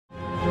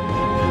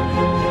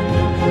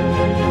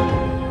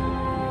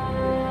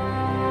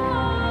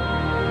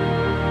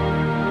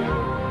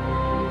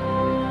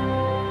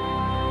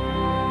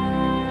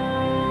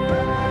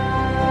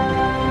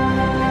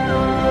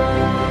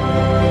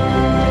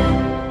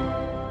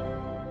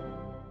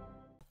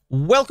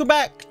Welcome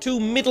back to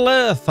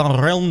Middle-earth,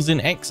 our Realms in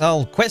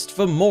Exile Quest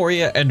for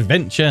Moria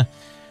adventure.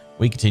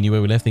 We continue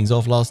where we left things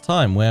off last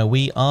time, where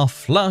we are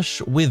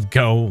flush with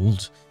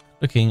gold.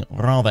 Looking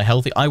rather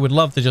healthy. I would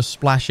love to just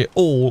splash it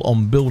all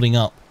on building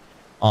up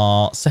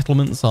our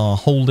settlements, our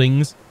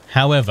holdings.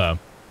 However,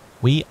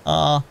 we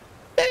are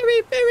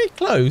very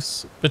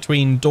close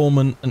between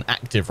dormant and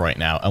active right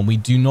now, and we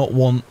do not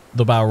want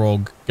the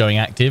Balrog going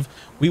active.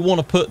 We want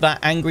to put that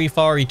angry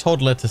fiery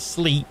toddler to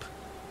sleep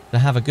to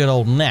have a good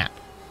old nap.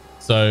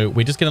 So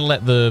we're just going to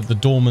let the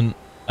dormant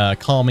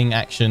calming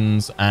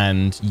actions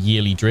and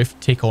yearly drift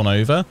tick on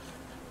over.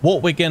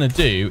 What we're going to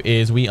do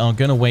is we are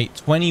going to wait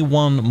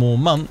 21 more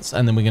months,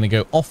 and then we're going to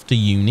go off to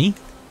uni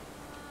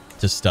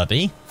to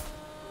study.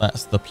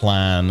 That's the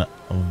plan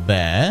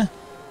there.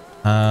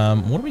 What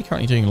are we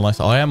currently doing in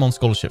life? I am on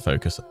scholarship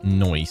focus.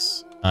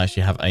 Nice. I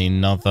actually have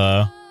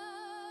another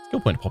skill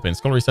point to pop in.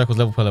 Scholarly circles,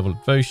 level per level of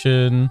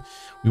devotion.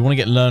 We want to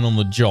get learn on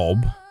the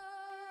job.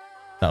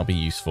 That'll be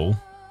useful.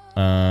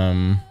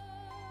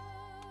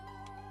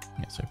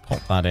 Yeah, so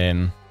pop that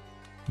in.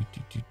 We've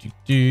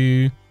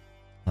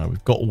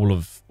got all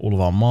of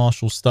our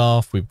martial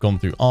stuff. We've gone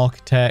through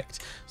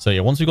architect. So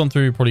yeah, once we've gone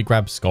through, probably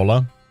grab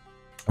scholar.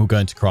 We'll go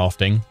into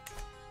crafting.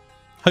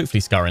 Hopefully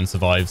Scarrin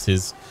survives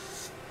his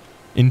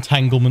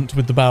entanglement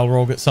with the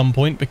Balrog at some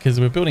point, because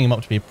we're building him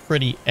up to be a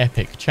pretty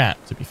epic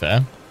chap, to be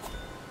fair.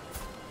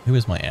 Who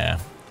is my heir?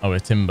 Oh,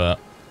 it's Timber.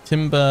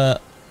 Timber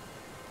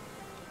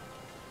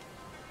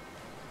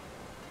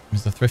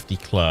is the thrifty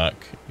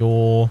clerk.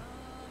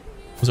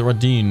 Was it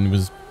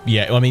Radun?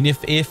 Yeah, I mean,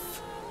 if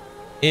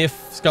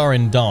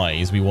Scarrin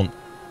dies, we want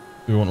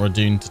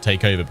Radun to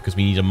take over because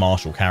we need a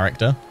martial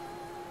character.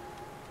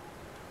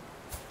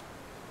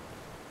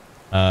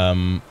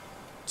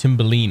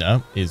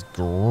 Timberlina is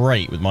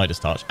great with Midas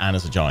Touch and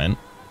as a giant.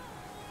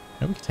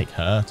 Maybe we could take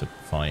her to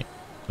fight.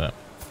 But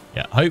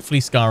yeah,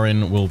 hopefully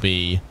Scarrin will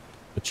be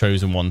the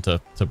chosen one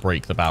to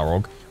break the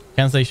Balrog.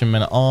 Can station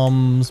men at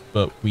arms,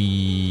 but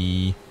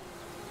we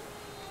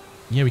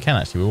can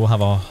actually. We will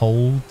have our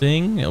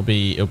holding. It'll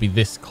be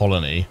this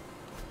colony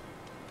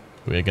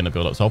we're gonna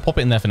build up. So I'll pop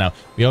it in there for now.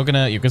 You're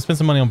gonna spend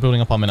some money on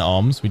building up our men at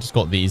arms. We just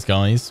got these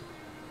guys.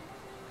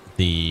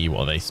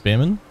 What are they?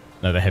 Spearmen?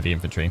 No, they're heavy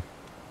infantry.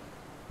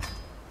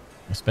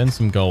 We'll spend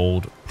some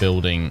gold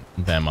building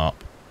them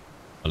up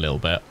a little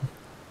bit.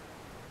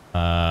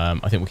 I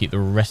think we'll keep the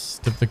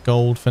rest of the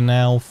gold for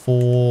now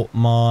for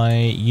my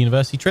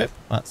university trip.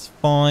 That's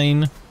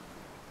fine.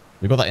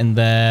 We've got that in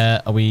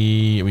there.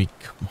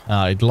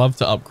 I'd love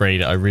to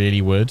upgrade it. I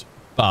really would.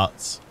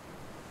 But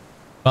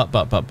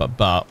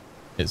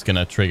it's going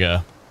to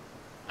trigger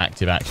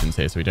active actions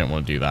here, so we don't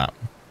want to do that.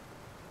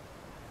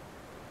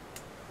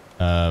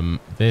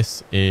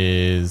 This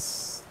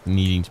is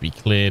needing to be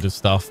cleared of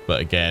stuff,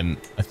 but again,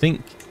 I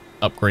think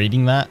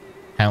upgrading that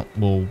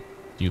will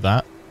do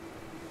that.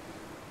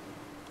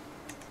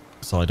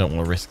 So I don't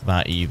want to risk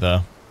that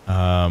either.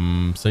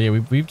 So yeah,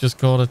 we've just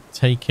got to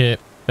take it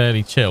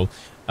fairly chill.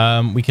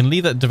 We can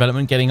leave that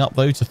development getting up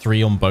though to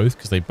 3 on both,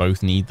 because they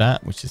both need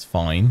that, which is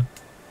fine.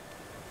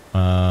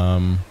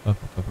 Yeah,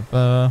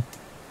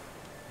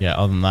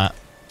 other than that,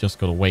 just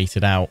got to wait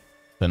it out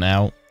for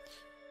now.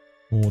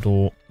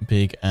 Mordor,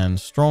 big and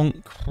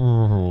strong.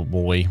 Oh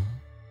boy.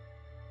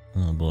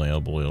 Oh boy, oh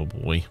boy, oh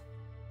boy.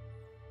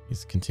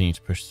 He's continuing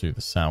to push through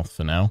the south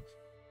for now.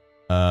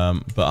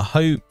 But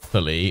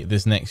hopefully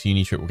this next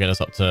uni trip will get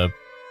us up to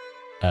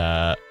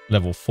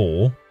level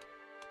 4.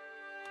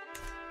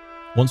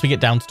 Once we get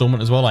down to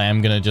dormant as well, I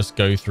am going to just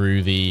go through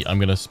I'm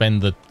going to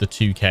spend the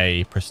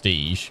 2k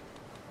prestige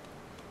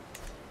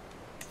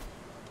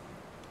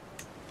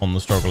on the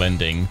struggle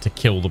ending to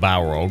kill the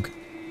Balrog,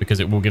 because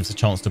it will give us a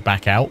chance to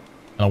back out.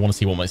 And I want to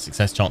see what my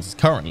success chance is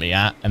currently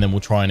at, and then we'll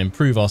try and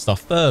improve our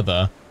stuff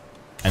further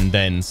and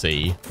then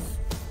see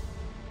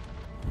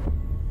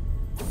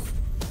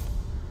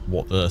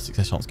what the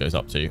success chance goes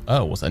up to.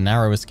 Oh, what's a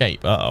narrow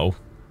escape? Uh-oh.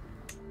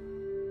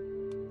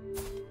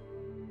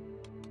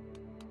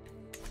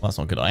 Well, that's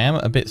not good. I am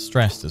a bit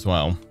stressed as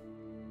well.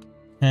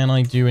 Can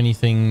I do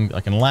anything?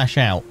 I can lash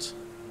out.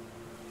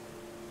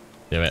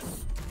 Do it.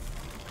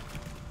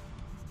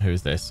 Who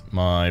is this?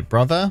 My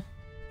brother?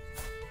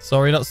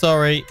 Sorry, not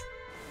sorry.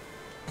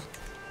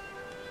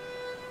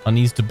 I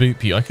need to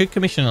boot you. I could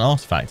commission an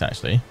artifact,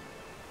 actually.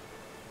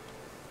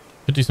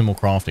 Could do some more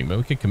crafting, but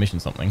we could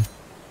commission something.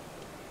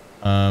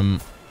 Yeah,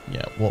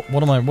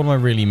 what am I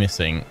really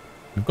missing?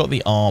 We've got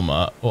the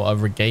armor or a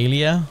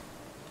regalia.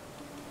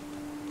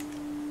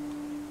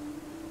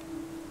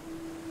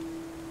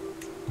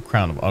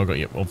 Crown of, I've got,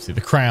 yeah, obviously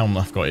the crown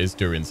I've got is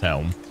Durin's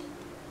helm.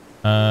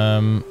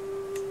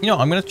 You know,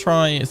 I'm gonna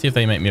try and see if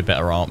they make me a bit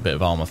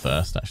of armor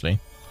first, actually.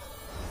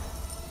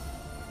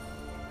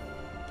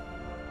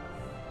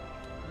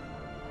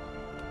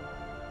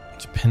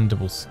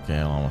 Dependable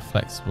scale armor,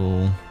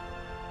 flexible. Not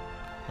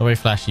very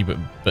flashy,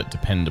 but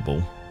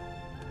dependable.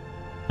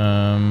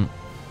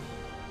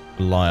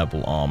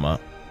 Reliable armor.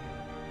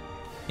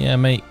 Yeah,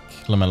 make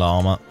lamella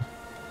armor.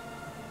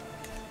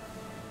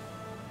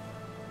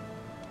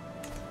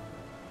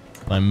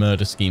 My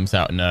murder scheme's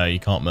out. No, you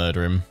can't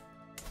murder him.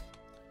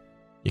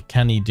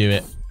 Can he do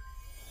it?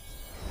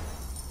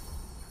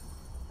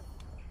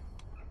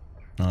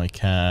 I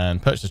can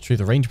purchase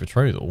Truth of Range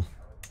Betrothal.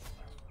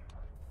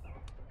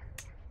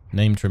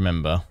 Name to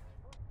remember.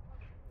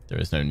 There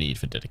is no need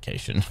for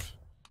dedication.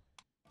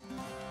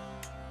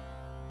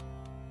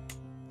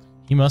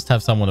 He must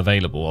have someone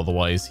available,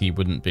 otherwise he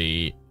wouldn't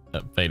be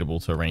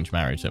available to arrange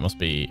marriage. So it must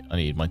be, I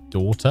need my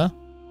daughter.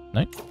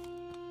 No?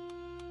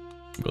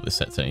 We've got this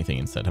set to anything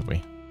instead, have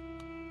we?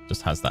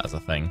 Just has that as a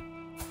thing.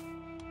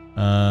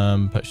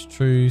 Purchase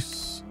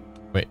truce.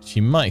 Which he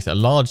might accept a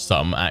large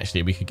sum.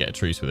 Actually, we could get a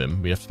truce with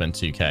him. We have to spend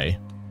 2k.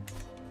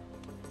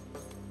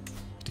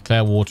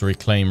 Declare war to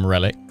reclaim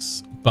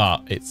relics.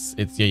 But it's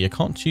yeah, you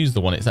can't choose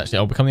the one. It's actually,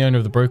 I'll become the owner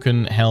of the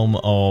broken helm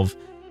of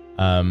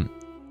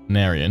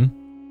Narian.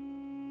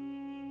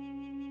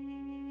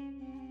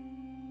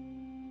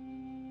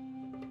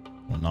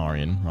 Or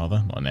Narian,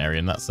 rather. Not an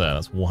Aryan. That's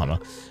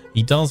Warhammer.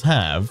 He does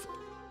have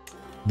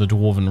the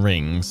Dwarven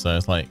rings, so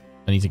it's like,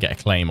 I need to get a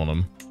claim on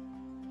him.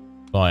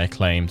 Buy a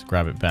claim to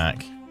grab it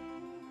back.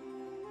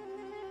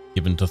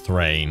 Given to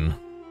Thrain.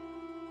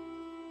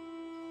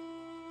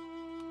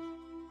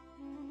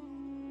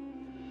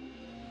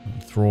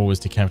 Thrall was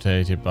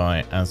decapitated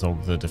by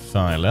Azog the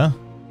Defiler.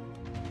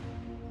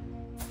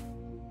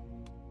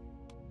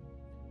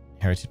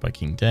 Inherited by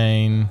King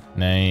Dane.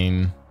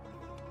 Nain.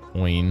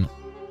 Oin.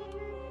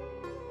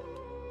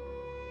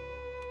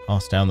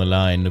 Passed down the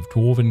line of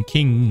Dwarven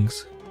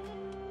kings.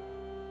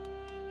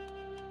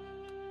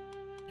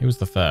 Who was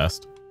the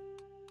first?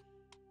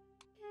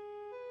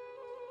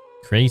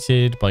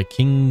 Created by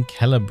King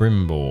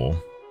Celebrimbor.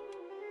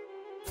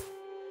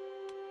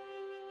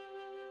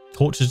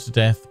 Tortured to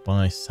death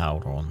by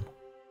Sauron.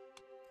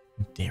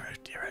 Dear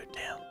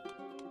down.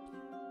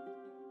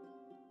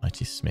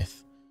 Mighty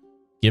Smith.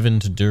 Given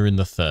to Durin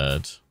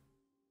III.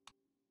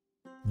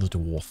 The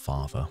Dwarf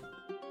Father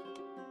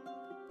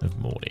of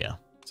Moria.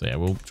 So yeah,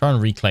 we'll try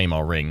and reclaim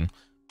our ring,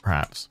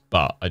 perhaps.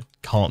 But I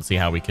can't see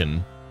how we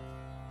can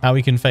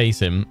face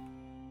him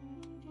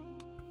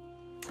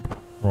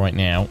right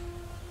now.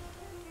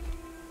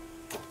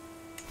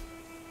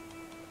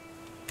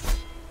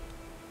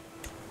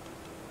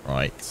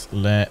 Right,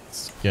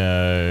 let's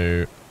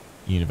go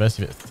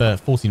University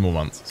of 14 more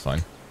months, it's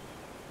fine.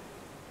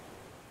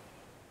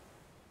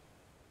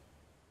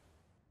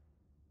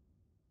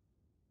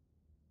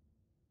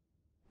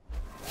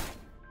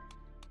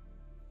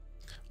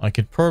 I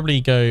could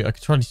probably go, I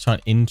could try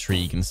and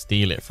intrigue and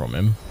steal it from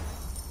him.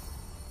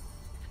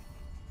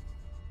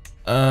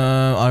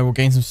 I will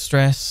gain some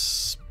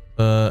stress,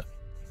 but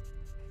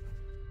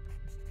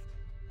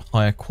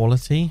higher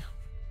quality.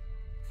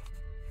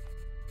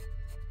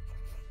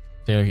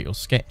 Look at your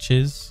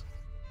sketches.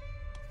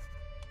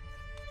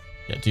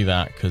 Yeah, do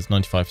that because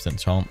 95%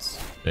 chance.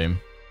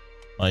 Boom.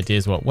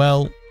 Ideas work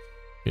well.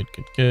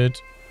 Good.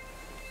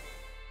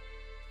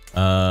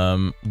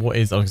 What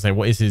is, I was gonna say,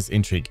 what is his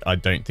intrigue? I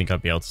don't think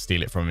I'd be able to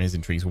steal it from him. His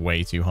intrigue's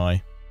way too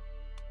high.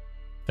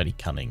 Very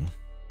cunning.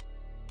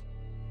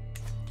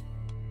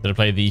 Did I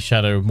play the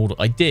Shadow of Mordor?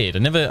 I did.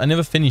 I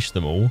never finished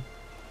them all.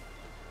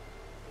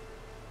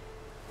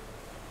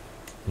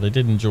 But I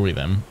did enjoy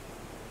them.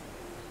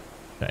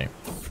 Okay.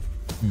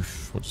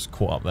 Oof, we're just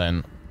caught up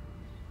then.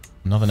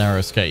 Another narrow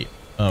escape.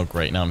 Oh,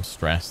 great. Now I'm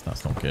stressed.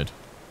 That's not good.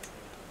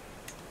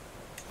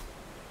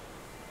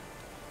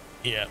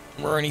 Yeah,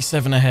 we're only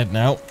 7 ahead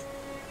now.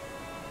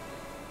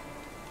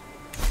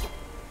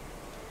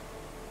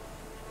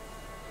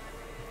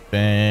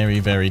 Very,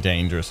 very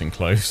dangerous and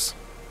close.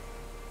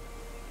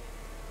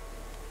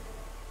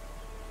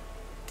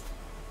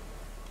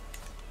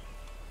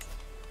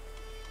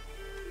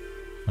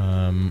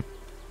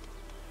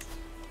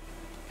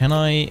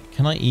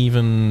 Can I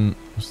even,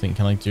 I was thinking,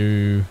 can I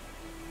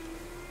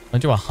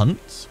do a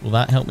hunt? Will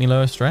that help me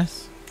lower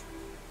stress?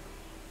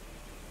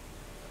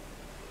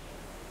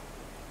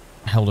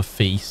 Held a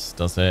feast,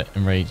 does it?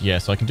 Enrage, yeah,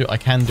 so I can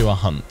do a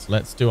hunt.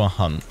 Let's do a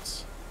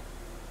hunt.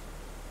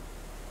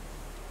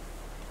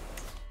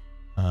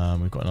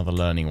 We've got another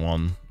learning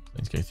one.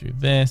 Let's go through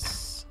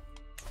this.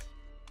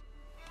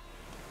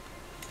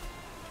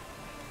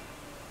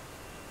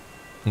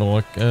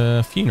 Or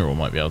a funeral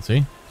might be able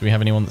to. Do we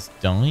have anyone that's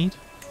died?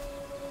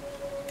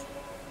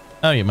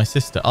 Oh yeah, my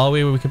sister. Oh,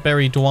 we could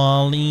bury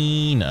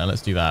Dwalina.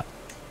 Let's do that.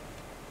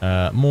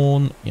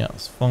 Mourn. Yeah,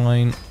 that's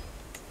fine.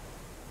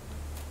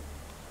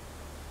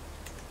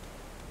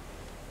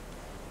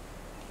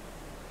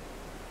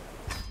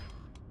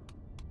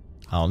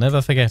 I'll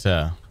never forget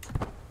her.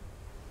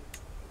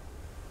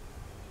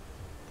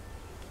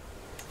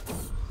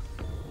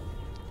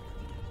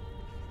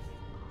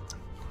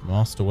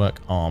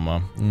 Masterwork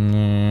armor.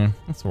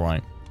 That's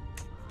alright.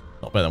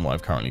 Not better than what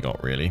I've currently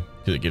got, really.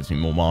 Because it gives me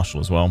more martial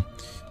as well.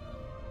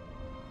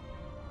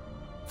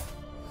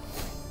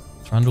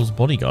 Thranduil's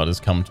bodyguard has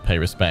come to pay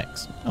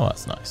respects. Oh,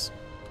 that's nice.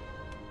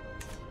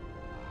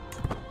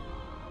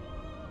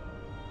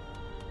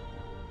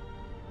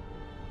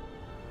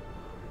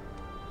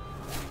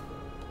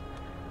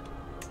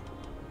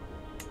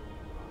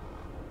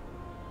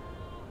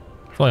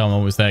 feel like I'm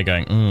almost there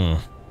going,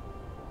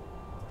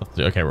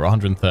 okay, we're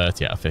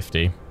 130 out of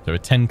 50. So we're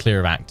 10 clear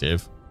of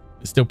active.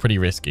 It's still pretty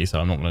risky, so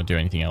I'm not going to do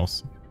anything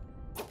else.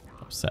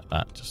 Upset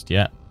that just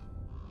yet.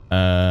 We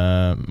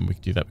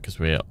can do that because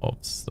we're of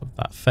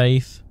that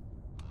faith.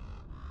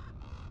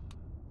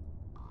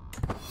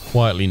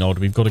 Quietly nod.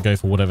 We've got to go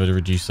for whatever to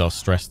reduce our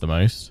stress the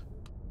most.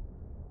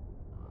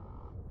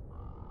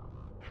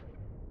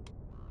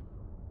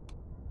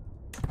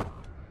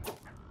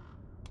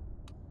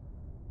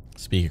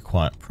 Speak a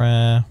quiet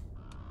prayer.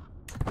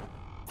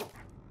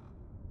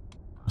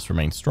 Must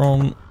remain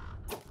strong.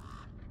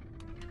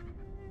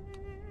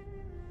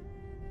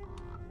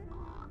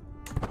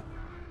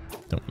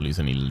 Don't lose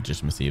any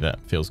legitimacy.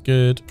 That feels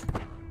good.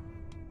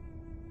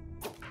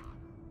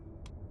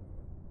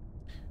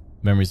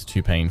 Memories are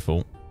too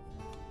painful.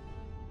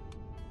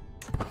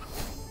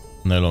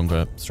 No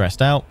longer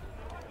stressed out.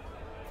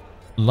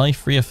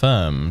 Life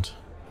reaffirmed.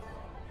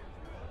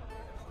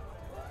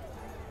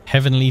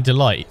 Heavenly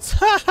delights.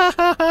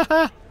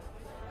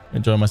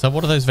 Enjoying myself.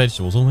 What are those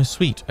vegetables? Almost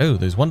sweet. Oh,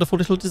 those wonderful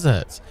little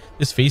desserts.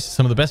 This feast is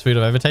some of the best food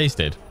I've ever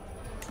tasted.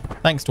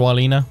 Thanks,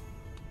 Dwarlina.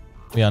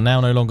 We are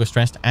now no longer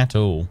stressed at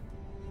all.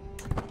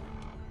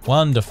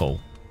 Wonderful.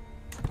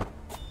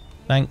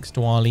 Thanks,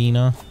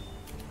 Dwarlina.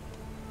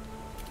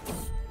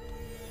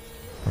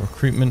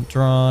 Recruitment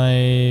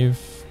drive.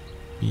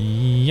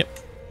 Yep.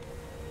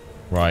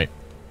 Right.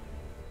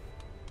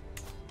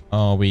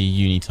 Are we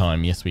uni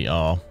time? Yes, we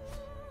are.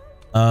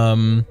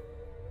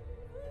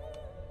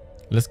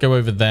 Let's go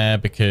over there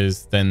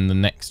because then the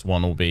next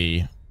one will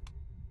be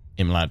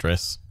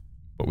Imladris.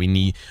 But we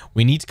need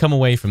to come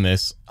away from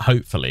this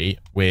hopefully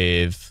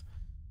with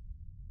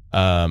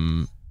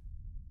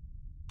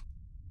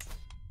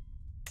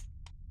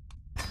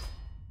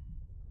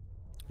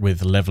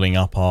leveling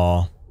up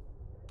our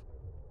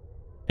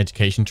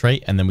education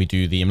trait, and then we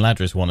do the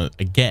Imladris one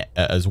again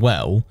as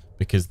well,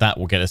 because that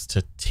will get us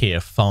to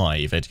tier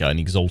 5 an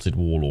exalted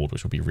warlord,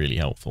 which will be really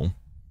helpful.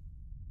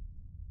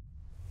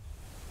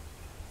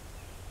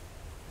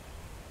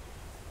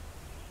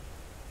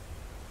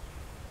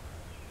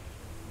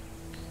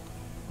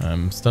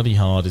 Study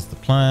hard is the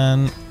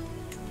plan.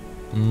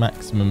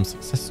 Maximum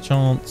success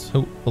chance,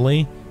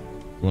 hopefully.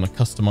 We want to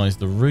customize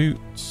the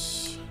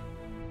routes.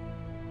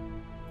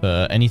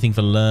 Anything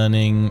for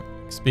learning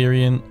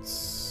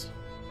experience.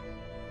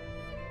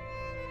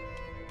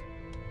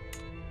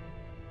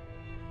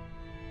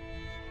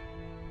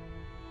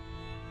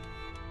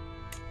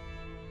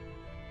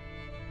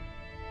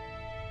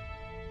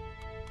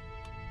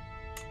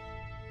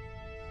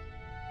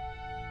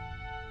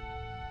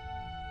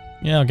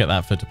 Yeah, I'll get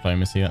that for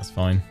diplomacy. That's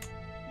fine.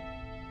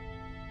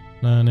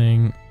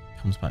 Learning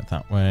comes back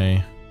that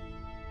way.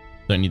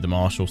 Don't need the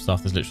martial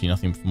stuff. There's literally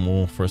nothing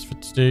more for us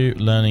to do.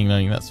 Learning,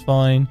 that's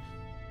fine.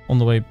 On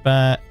the way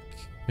back,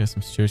 there's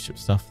some stewardship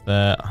stuff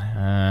there.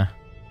 I'm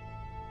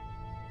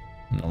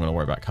not going to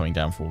worry about coming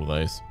down for all of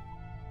those.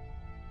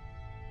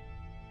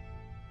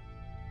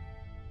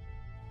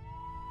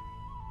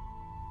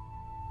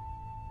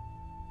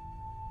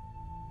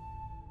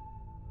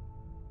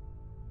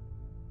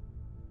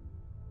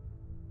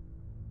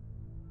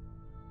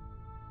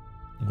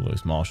 All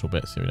those martial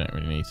bits here we don't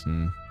really need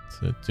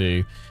to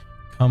do.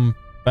 Come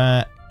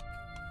back.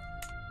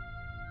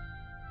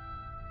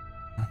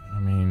 I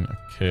mean, I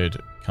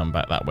could come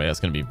back that way. That's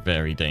going to be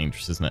very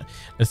dangerous, isn't it?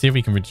 Let's see if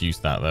we can reduce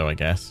that, though, I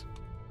guess.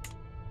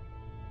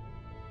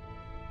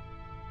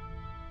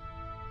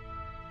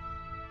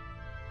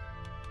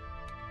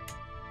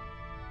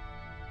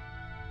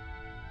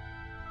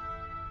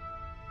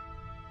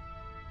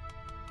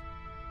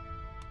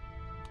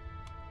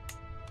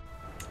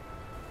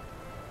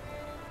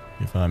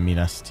 If I mean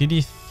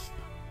Astidith.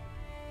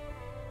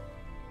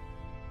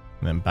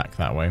 And then back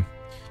that way.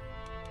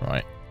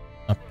 Right.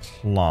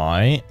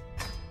 Apply.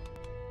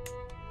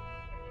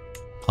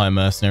 High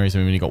mercenaries.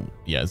 We've only got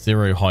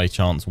 0 high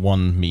chance,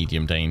 1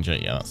 medium danger.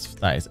 Yeah,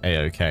 that is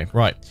a-okay.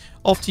 Right.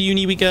 Off to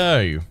uni we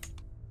go.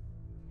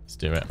 Let's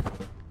do it.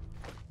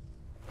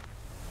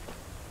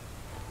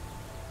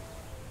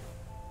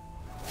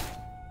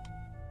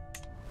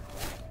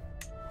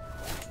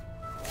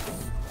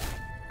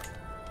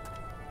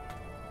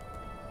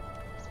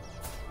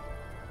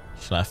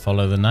 Shall I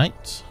follow the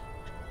knight?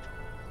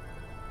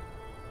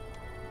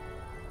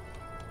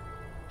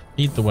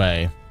 Lead the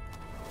way.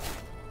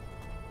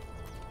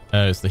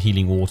 Oh, it's the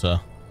healing water.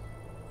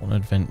 What an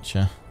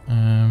adventure.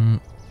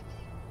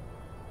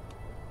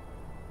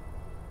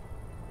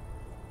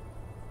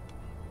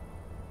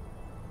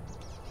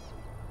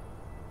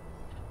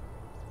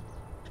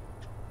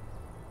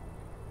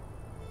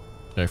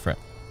 Go for it.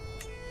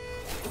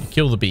 You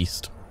kill the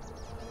beast.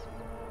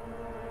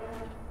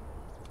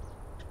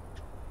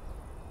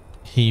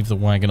 Heave the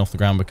wagon off the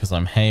ground because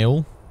I'm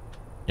hale.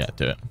 Yeah,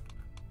 do it.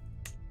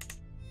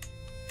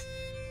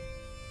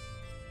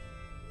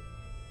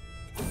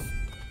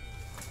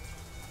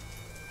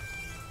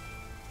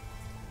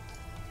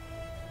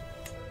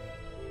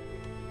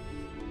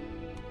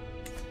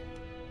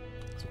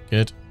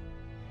 Good.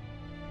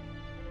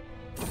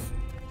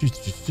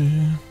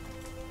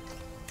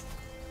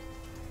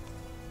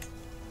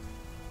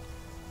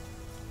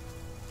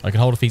 I can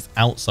hold a feast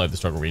outside the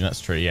struggle region.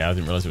 That's true. Yeah, I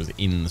didn't realize it was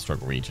in the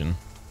struggle region.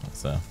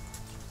 That's a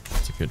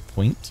good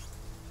point.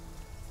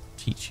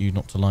 Teach you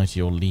not to lie to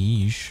your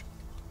liege.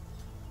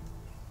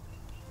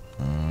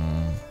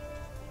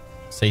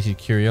 Sated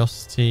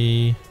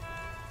curiosity.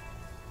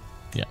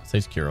 Yeah,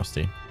 sated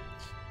curiosity.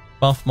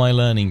 Buff my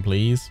learning,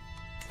 please.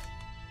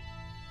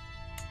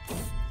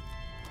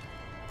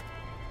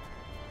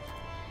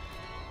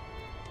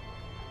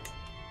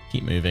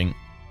 Keep moving.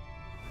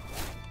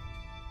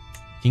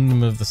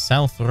 Kingdom of the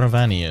South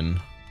Ravanian.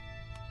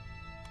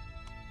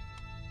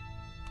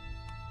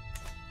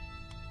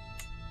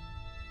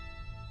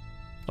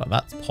 Like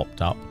that's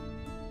popped up.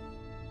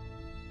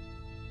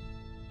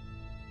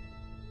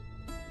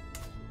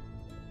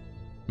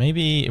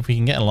 Maybe if we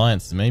can get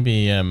alliances,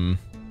 maybe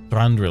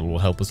Thranduil will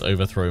help us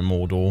overthrow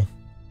Mordor.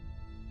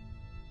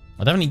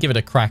 I'll definitely give it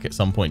a crack at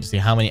some point to see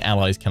how many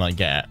allies can I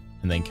get,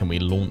 and then can we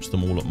launch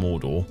them all at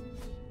Mordor.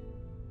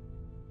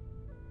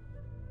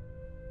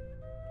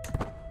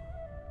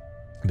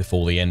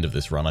 Before the end of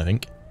this run, I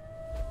think.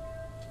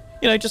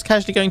 You know, just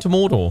casually going to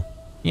Mordor.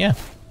 Yeah.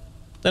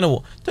 Don't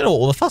know what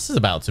all the fuss is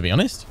about, to be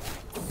honest.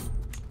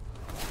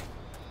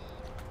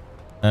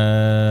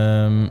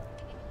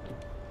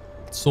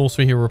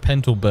 Sorcery here,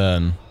 repent or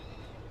burn.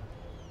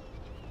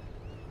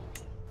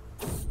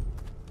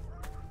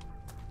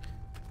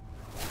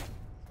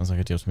 Sounds like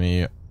a deal to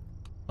me.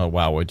 Oh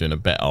wow, we're doing a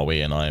bet, are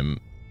we? And I'm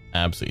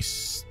absolutely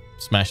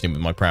smashing him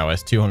with my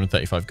prowess.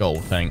 235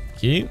 gold, thank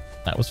you.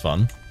 That was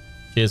fun.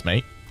 Cheers,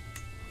 mate.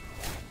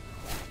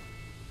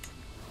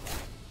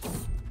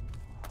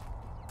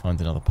 Find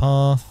another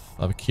path.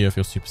 I have a cure for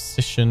your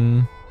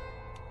superstition.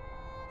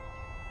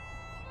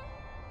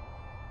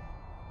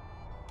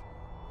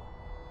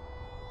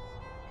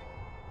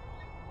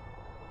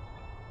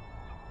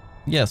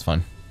 Yeah, it's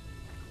fine.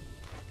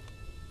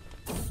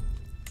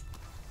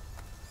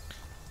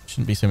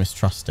 Shouldn't be so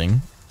mistrusting.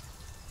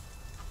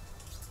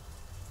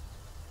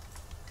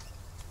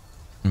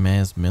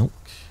 Mare's milk.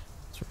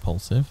 It's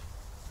repulsive.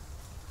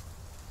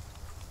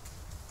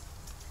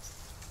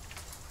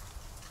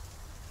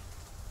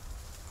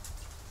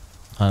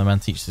 The man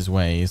teaches his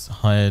ways.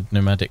 Hired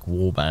nomadic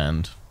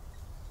warband.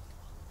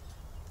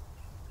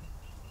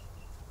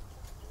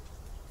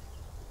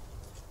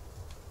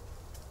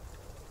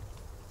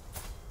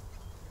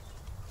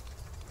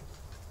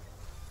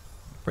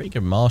 Pretty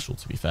good marshal,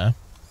 to be fair.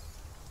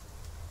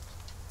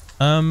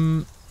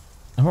 I'm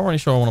not really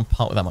sure I want to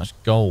part with that much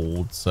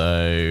gold,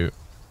 so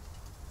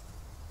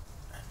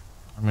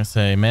I'm going to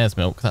say mare's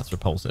milk. That's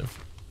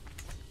repulsive.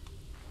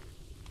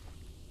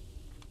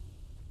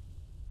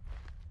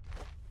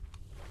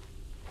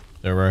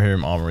 The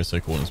Rohirrim armor is so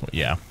cool.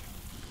 Yeah,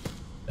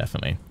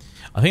 definitely.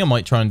 I think I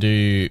might try and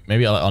do...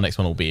 Maybe our next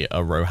one will be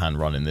a Rohan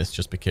run in this,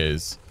 just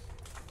because...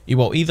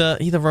 Well, either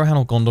Rohan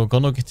or Gondor.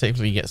 Gondor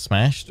typically gets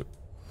smashed.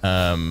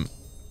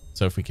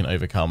 So if we can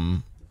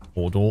overcome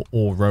Mordor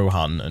or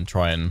Rohan and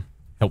try and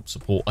help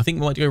support... I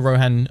think we might go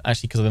Rohan,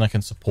 actually, because then I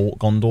can support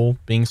Gondor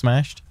being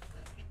smashed.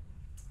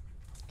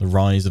 The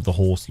Rise of the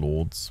Horse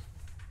Lords.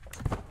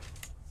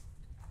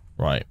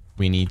 Right.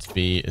 We need to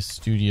be as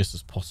studious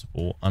as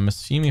possible. I'm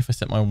assuming if I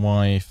set my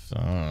wife...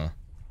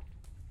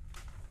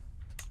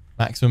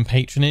 maximum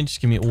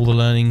patronage, give me all the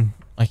learning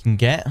I can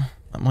get.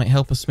 That might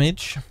help a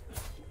smidge.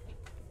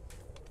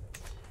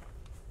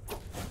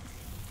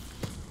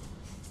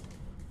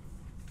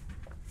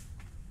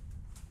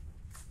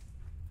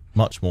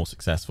 Much more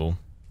successful.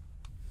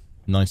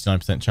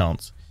 99%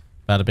 chance.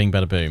 Bada bing,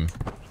 bada boom.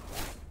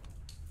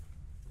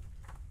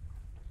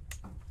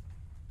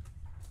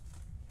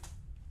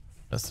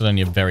 That's still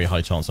only a very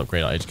high chance to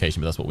upgrade our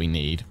education, but that's what we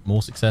need.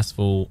 More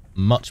successful,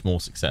 much more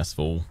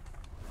successful.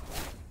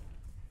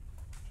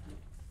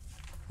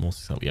 More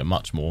successful, yeah,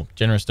 much more.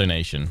 Generous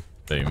donation.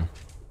 Boom.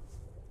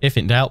 If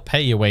in doubt,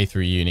 pay your way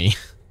through uni.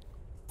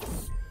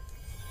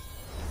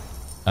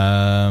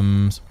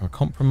 So a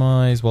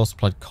compromise,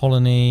 well-supplied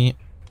colony.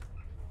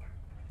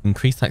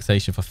 Increased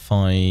taxation for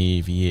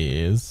 5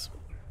 years.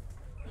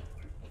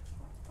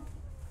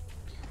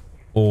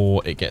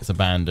 Or it gets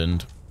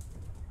abandoned.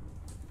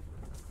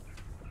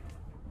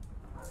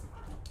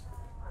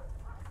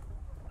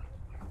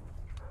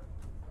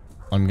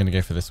 I'm going to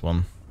go for this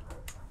one.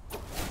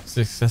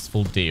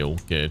 Successful deal.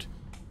 Good.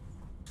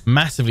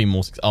 Massively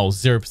more... Oh,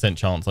 0%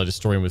 chance I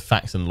destroy him with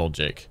facts and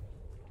logic.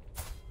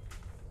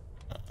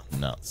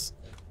 Nuts.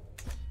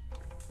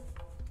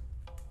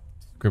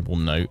 Scribble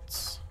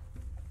notes.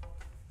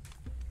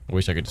 I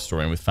wish I could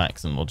destroy him with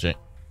facts and logic.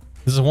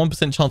 There's a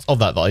 1% chance of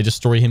that I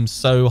destroy him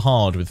so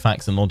hard with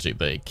facts and logic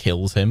that it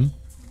kills him.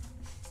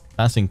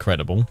 That's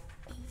incredible.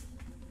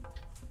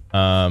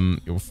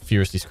 You'll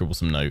furiously scribble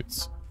some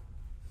notes.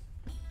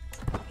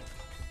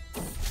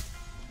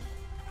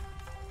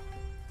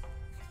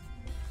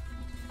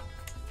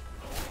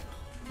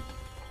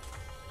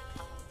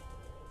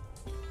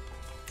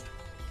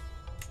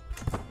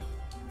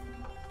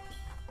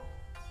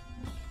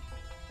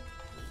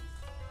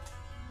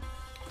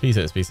 Please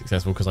let this be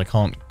successful, because I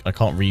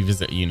can't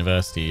revisit a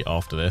university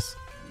after this.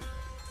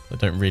 I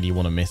don't really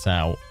want to miss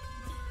out.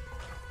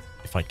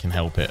 if I can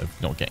help it,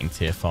 of not getting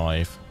tier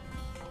 5.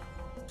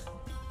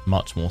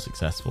 Much more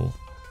successful.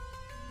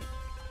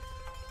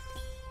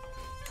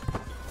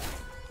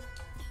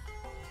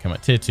 Okay, I'm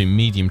at tier 2,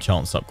 medium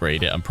chance to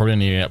upgrade it. I'm probably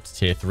only up to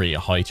tier 3, a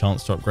high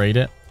chance to upgrade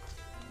it.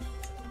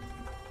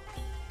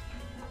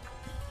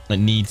 It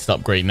needs to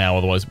upgrade now,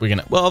 otherwise we're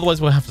gonna... Well, otherwise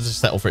we'll have to just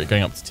settle for it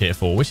going up to tier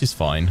 4, which is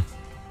fine.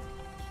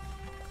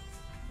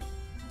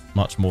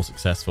 Much more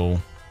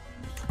successful.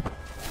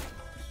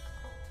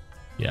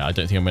 Yeah, I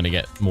don't think I'm going to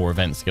get more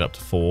events to get up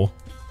to 4.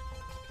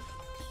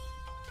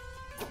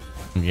 I'm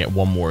going to get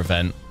one more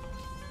event.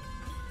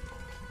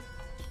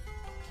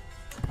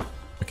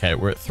 Okay,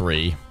 we're at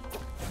 3.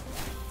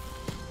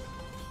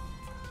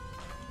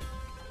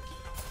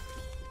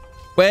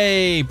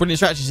 Way! Brilliant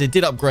strategy. It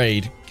did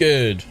upgrade.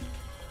 Good. So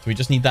we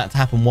just need that to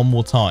happen one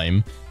more time,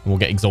 and we'll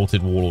get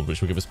Exalted Warlord,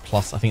 which will give us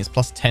plus, I think it's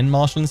plus 10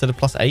 martial instead of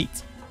plus 8.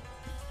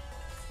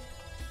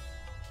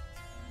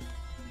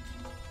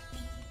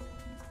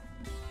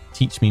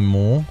 Teach me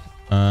more.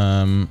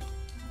 Oh,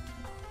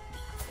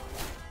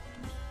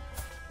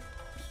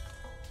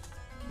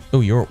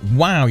 you're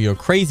a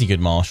crazy good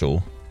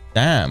marshal.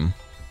 Damn.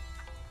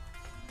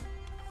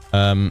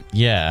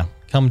 Yeah,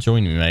 come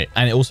join me, mate.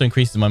 And it also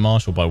increases my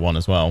martial by 1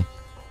 as well.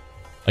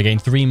 I gain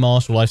 3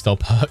 martial lifestyle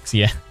perks.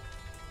 Yeah.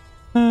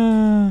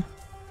 Yeah,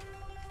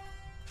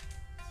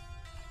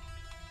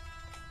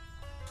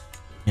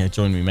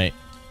 join me, mate.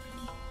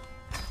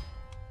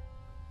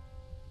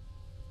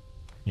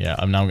 Yeah,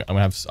 I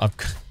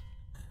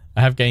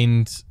have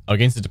gained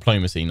against the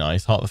diplomacy.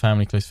 Nice. Heart of the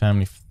family, close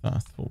family,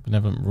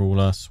 benevolent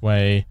ruler,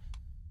 sway,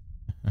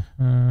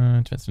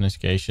 defensive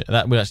investigation.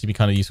 That would actually be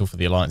kind of useful for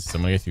the alliances. So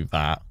I'm gonna go through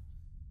that.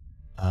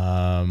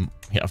 Yeah,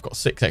 I've got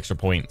 6 extra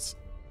points.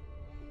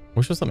 I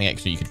wish there was something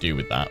extra you could do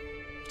with that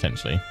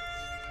potentially.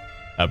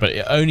 But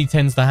it only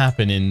tends to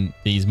happen in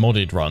these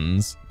modded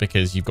runs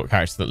because you've got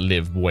characters that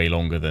live way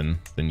longer than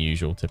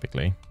usual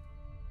typically.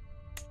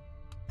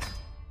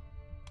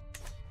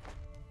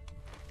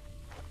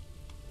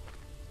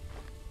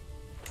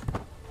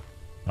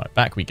 Right,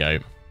 back we go.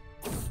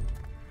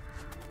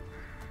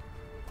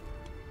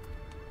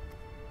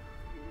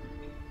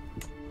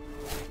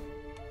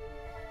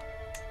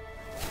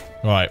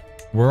 Right,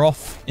 we're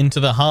off into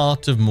the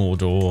heart of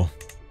Mordor.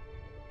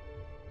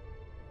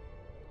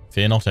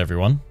 Fear not,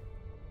 everyone.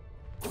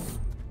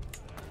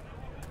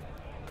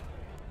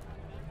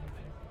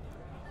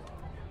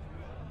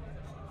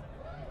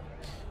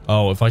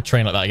 Oh, if I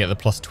train like that, I get the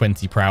plus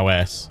 20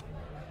 prowess.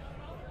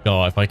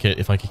 God,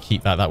 if I could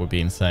keep that, that would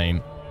be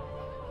insane.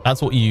 That's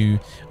what you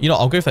know,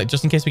 I'll go for that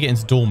just in case we get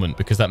into dormant,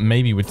 because that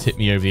maybe would tip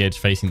me over the edge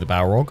facing the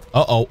Balrog.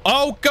 Uh-oh.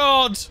 Oh,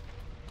 God!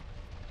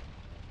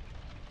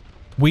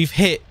 We've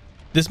hit.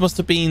 This must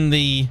have been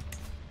the...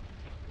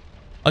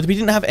 Oh, we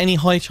didn't have any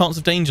high chance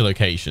of danger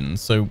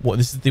locations. So, what?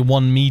 This is the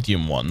one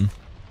medium one.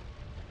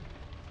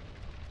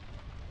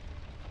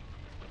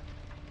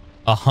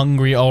 A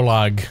hungry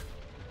Olag.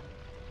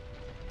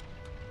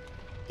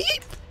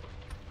 Eep.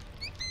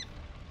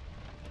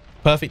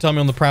 Perfect timing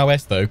on the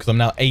prowess, though, because I'm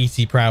now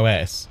 80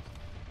 prowess.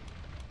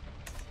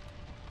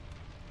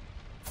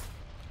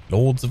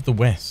 Lords of the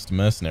West,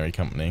 mercenary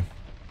company.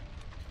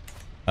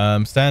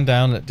 Stand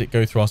down, let it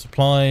go through our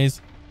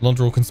supplies.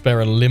 Londrel can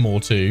spare a limb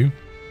or 2.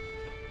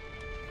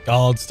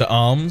 Guards to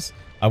arms.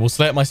 I will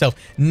slay it myself.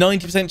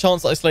 90%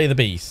 chance that I slay the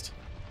beast.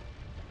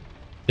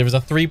 There is a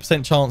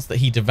 3% chance that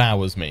he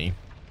devours me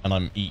and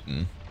I'm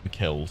eaten and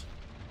killed.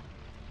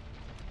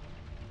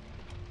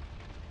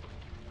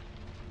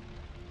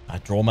 I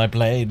draw my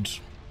blade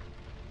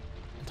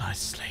and I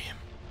slay him.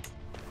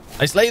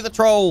 I slay the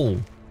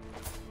troll.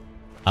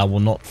 I will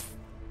not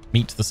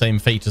meet the same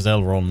fate as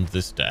Elrond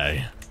this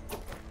day.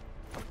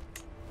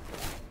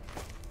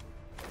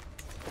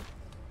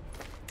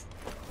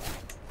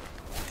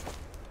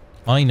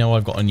 I know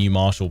I've got a new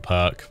martial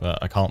perk, but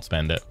I can't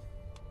spend it.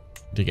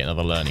 I did get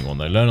another learning one,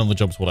 though. Learn on the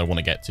job is what I want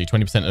to get to.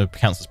 20% of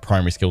counts as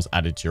primary skills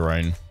added to your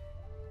own.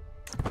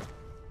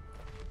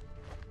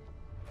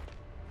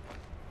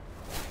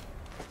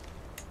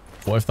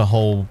 What if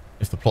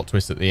the plot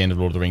twist at the end of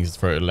Lord of the Rings is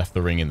Frodo left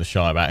the ring in the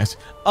Shire back?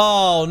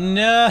 Oh,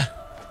 no.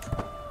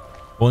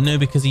 Well, no,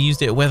 because he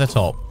used it at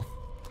Weathertop.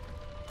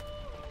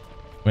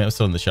 Wait, I'm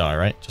still in the Shire,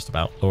 right? Just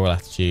about. Laurel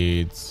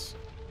attitudes.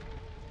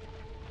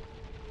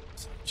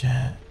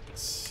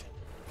 Subjects.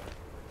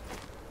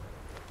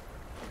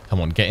 Come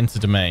on, get into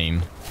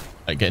domain.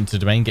 Get into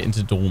domain, get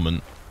into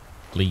dormant.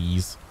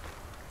 Please.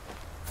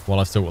 While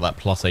I've still got that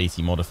plus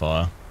 80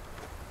 modifier.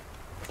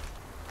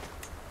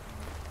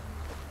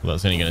 Well,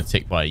 that's only going to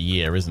tick by a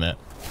year, isn't it?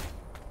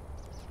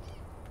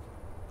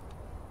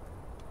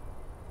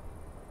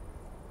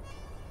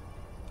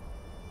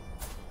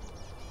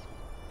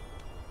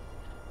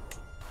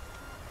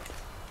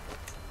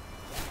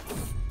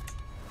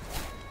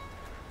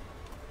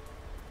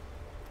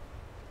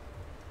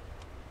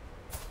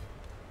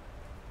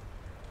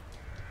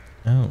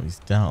 Oh, he's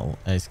dull.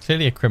 He's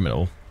clearly a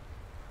criminal.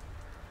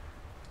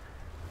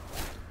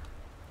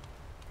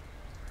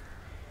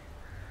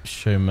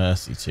 Show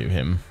mercy to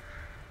him.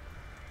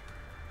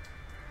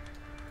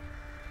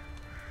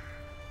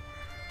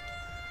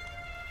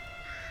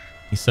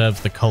 He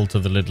serves the cult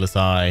of the lidless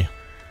eye.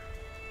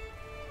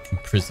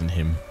 Imprison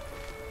him.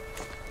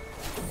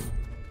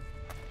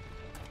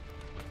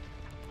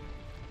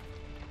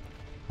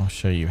 I'll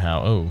show you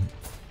how. Oh,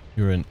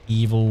 you're an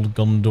evil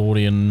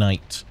Gondorian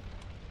knight.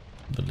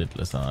 The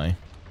lidless eye.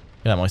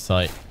 Get out my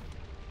sight.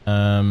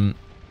 End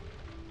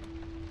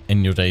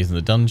your days in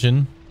the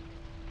dungeon.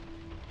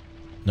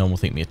 No one will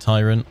think me a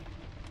tyrant.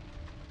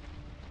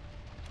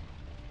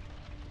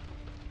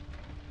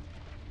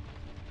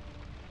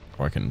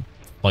 Or I can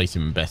fight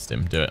him and best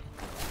him. Do it.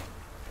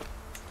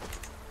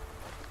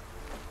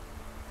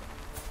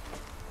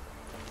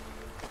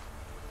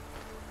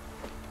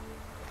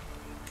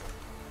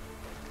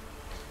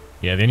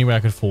 Yeah, the only way I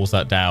could force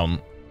that down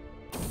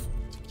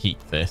to keep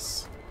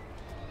this.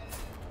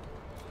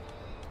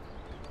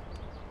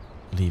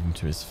 Leave him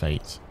to his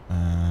fate.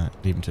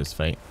 Leave him to his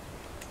fate.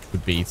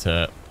 Would be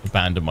to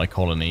abandon my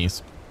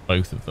colonies.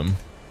 Both of them.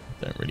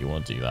 Don't really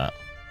want to do that.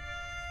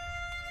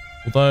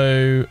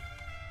 Although...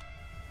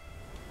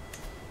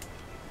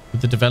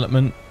 with the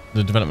development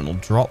will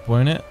drop,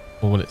 won't it?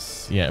 Or will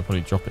it... yeah, it'll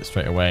probably drop it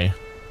straight away.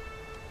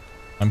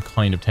 I'm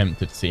kind of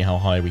tempted to see how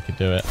high we could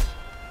do it.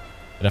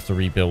 I'd have to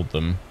rebuild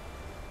them.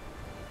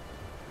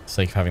 For the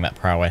sake of having that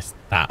prowess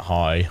that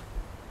high.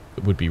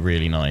 It would be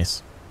really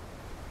nice.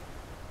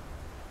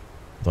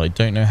 But I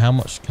don't know how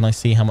much... can I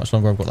see how much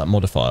longer I've got that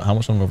modifier? How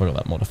much longer have I got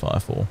that modifier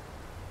for?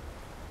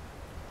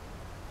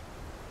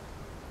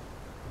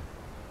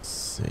 Let's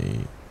see.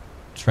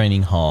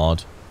 Training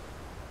hard.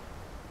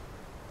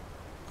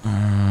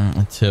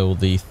 Until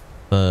the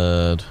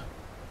 3rd.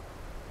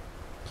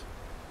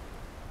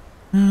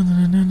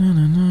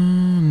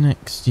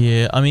 Next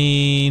year. I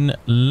mean,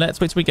 let's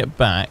wait till we get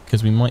back,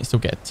 because we might still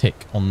get a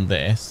tick on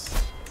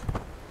this.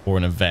 Or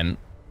an event.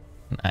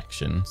 An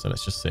action. So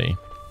let's just see.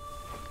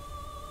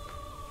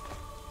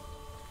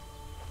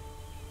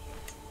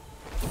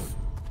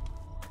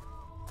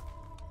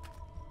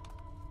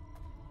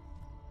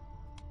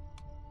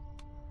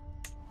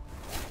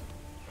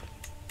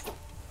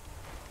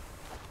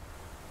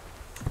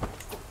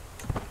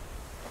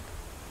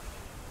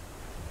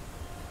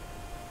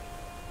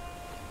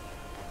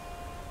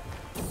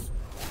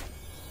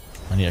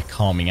 A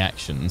calming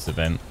actions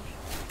event.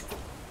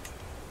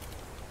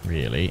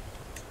 Really.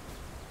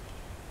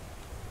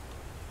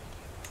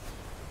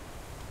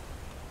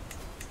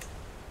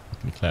 I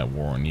can declare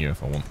war on you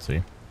if I want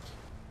to.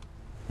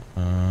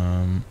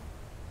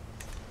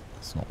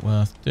 It's not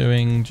worth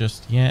doing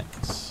just yet.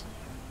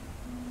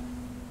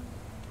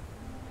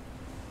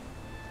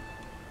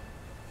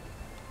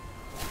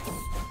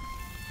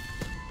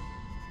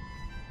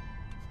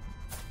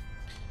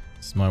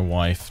 My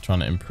wife trying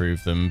to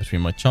improve them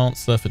between my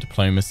chancellor for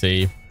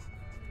diplomacy,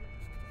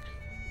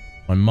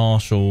 my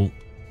marshal,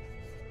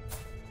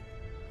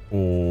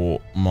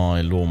 or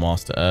my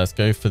lawmaster. Let's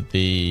go for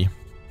the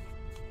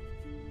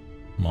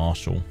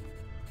marshal.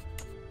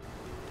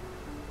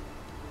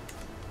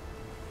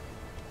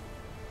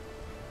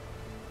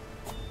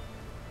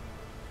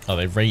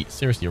 Oh,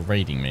 seriously, you're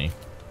raiding me.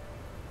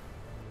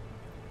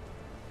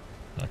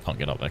 I can't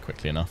get up there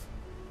quickly enough.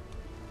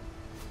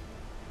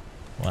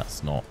 Well,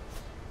 that's not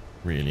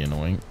really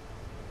annoying.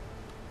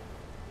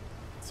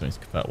 So I need to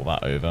convert all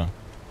that over,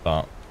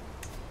 but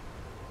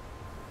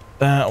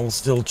that'll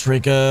still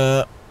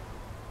trigger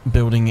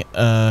building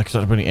because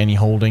I'm building any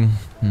holding.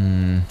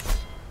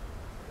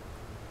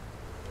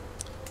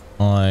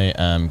 I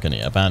am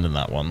gonna abandon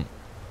that one.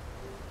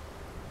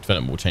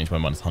 Development will change by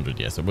 -100,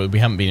 yeah. So we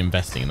haven't been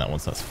investing in that one,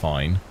 so that's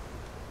fine.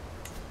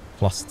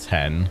 Plus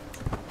 10.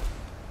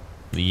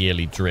 The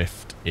yearly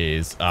drift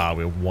is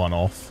we're 1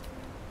 off.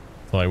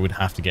 So I would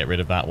have to get rid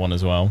of that one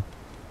as well.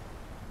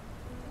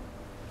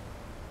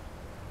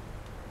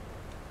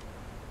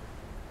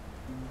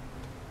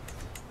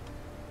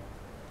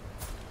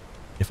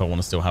 If I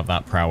want to still have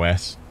that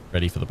prowess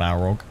ready for the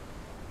Balrog.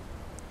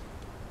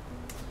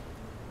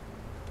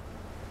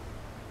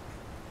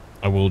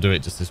 I will do it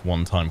just this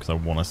one time because I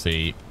want to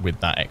see with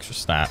that extra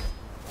stat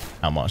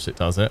how much it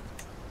does it.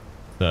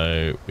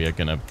 So we are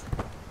going to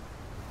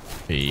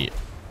be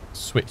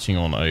switching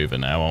on over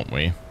now, aren't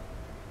we?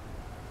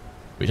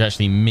 Which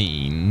actually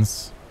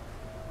means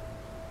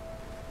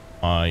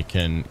I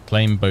can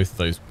claim both of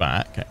those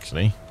back,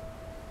 actually.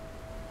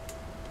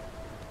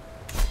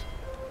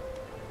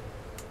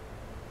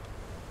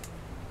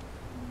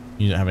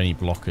 You don't have any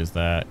blockers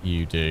there.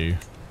 You do.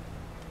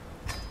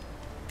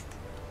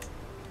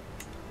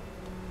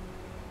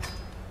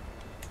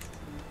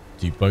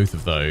 Do both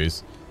of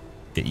those.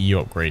 Get you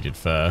upgraded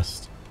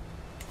first.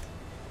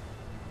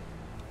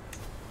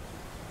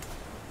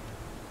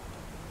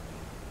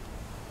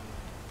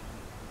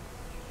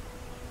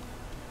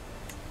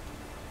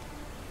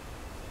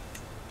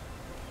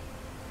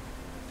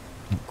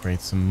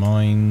 Upgrade some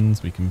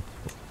mines. We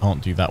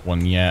can't do that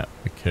one yet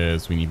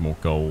because we need more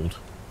gold.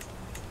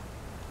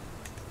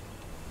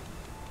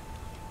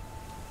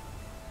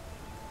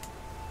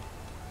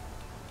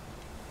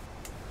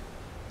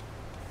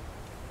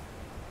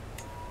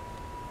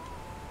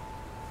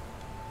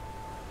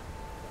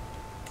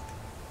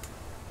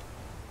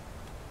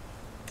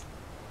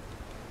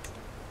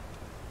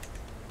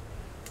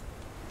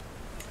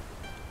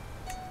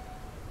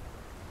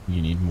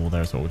 You need more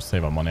there as well. We'll just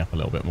save our money up a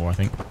little bit more, I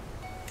think.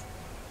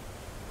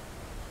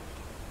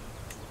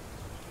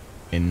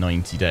 In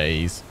 90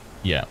 days.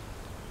 Yeah.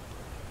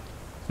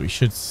 So we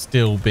should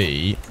still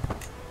be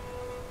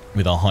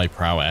with our high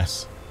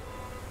prowess.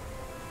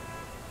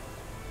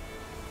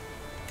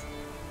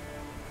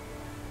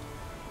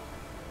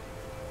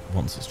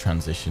 Once it's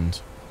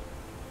transitioned.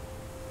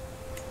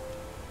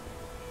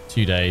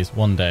 2 days,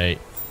 1 day.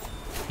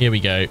 Here we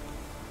go.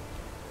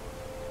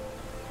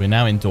 We're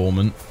now in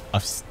dormant.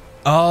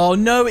 Oh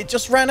no, it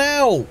just ran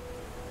out.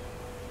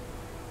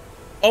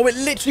 Oh, it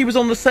literally was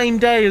on the same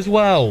day as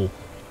well.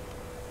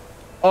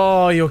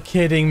 Oh, you're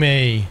kidding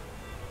me.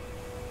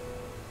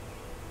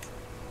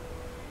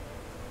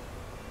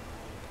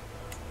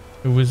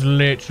 It was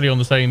literally on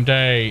the same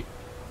day.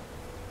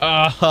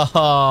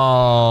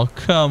 Oh,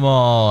 come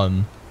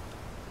on.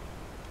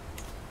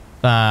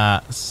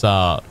 That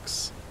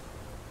sucks.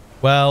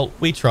 Well,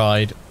 we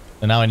tried.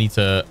 And now I need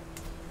to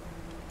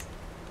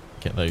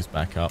get those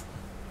back up.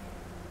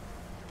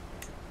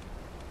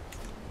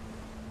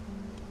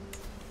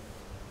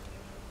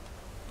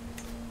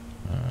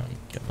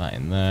 Get that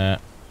in there.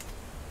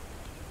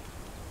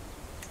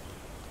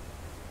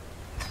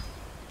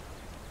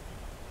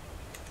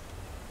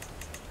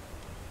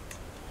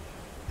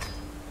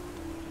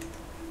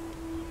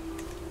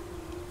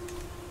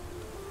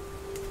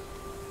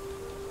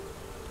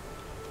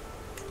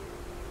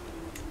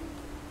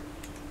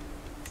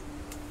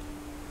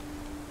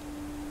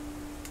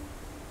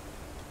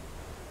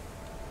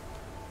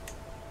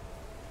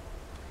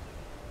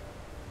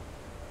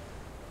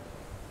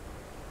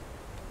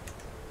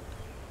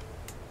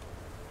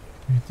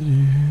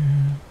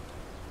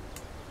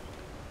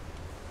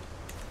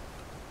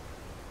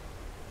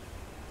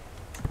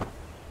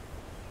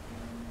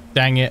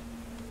 Dang it.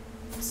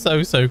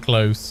 So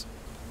close.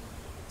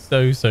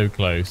 So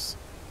close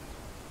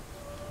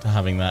to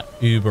having that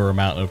uber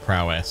amount of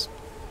prowess.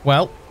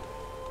 Well,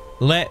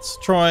 let's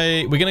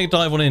try. We're going to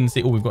dive on in and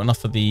see. Oh, we've got enough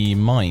for the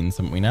mines,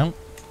 haven't we now?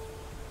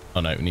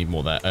 Oh, no, we need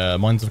more there.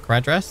 Mines of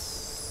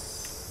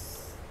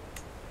Caradras.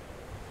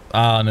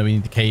 Ah, no, we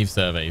need the cave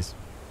surveys.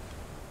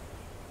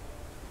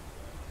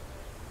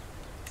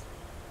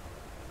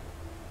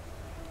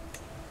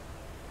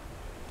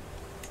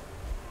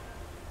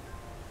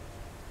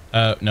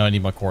 No, I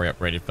need my quarry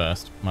upgraded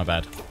first. My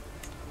bad.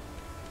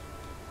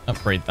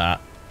 Upgrade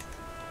that.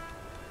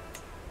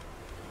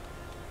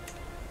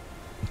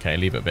 Okay,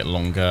 leave it a bit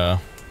longer.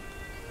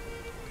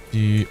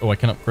 Oh, I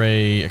can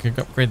upgrade. I can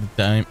upgrade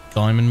the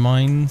diamond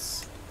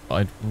mines. But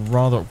I'd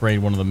rather upgrade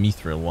one of the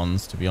mithril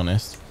ones, to be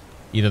honest.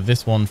 Either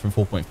this one from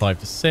 4.5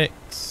 to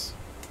 6,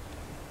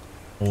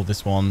 or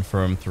this one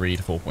from 3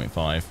 to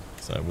 4.5.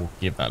 So we'll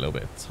give that a little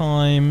bit of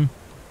time.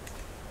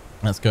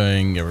 That's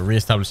going. Yeah, we're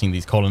re-establishing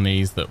these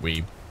colonies that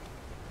we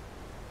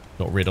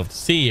got rid of to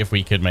see if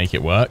we could make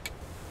it work.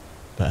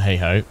 But hey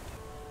ho.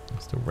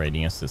 Still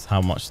raiding us. This how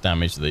much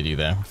damage do they do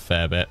there? A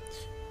fair bit.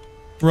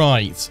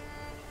 Right.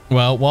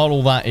 Well, while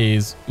all that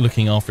is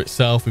looking after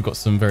itself, we've got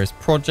some various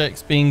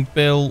projects being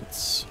built.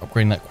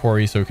 Upgrading that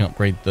quarry so we can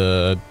upgrade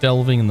the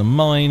delving and the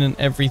mine and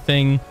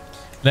everything.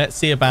 Let's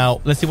see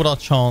what our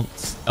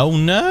chance. Oh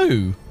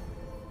no.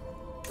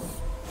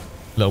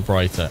 A little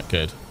brighter.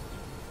 Good.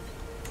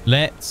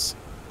 Let's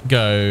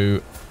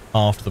go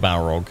after the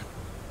Balrog.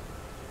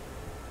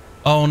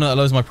 Oh no, that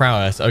lowers my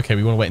prowess. Okay,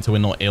 we want to wait until we're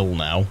not ill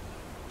now.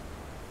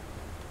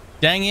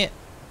 Dang it.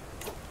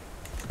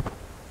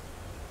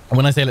 And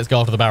when I say let's go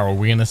after the Balrog,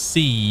 we're going to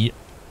see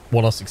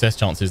what our success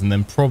chance is and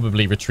then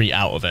probably retreat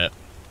out of it.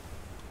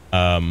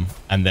 And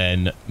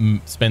then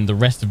spend the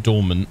rest of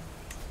Dormant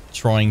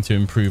trying to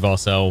improve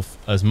ourselves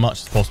as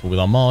much as possible with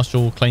our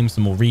Marshal, claim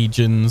some more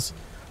regions,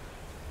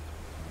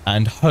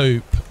 and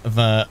hope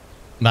that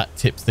that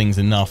tips things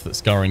enough that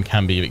Scarran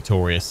can be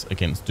victorious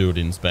against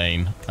Duradin's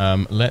Bane.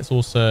 Let's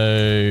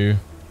also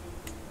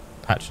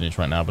patronage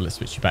right now, but let's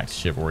switch you back to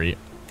chivalry.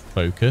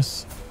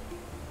 Focus.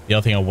 The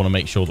other thing I want to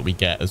make sure that we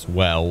get as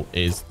well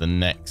is the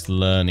next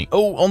learning.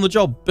 Oh, on the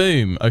job.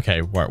 Boom.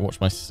 Okay, right.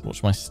 Watch my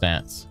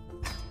stats.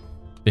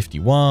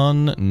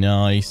 51.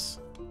 Nice.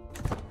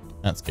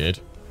 That's good.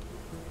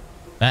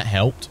 That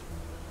helped.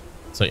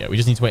 So yeah, we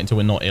just need to wait until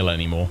we're not ill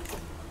anymore.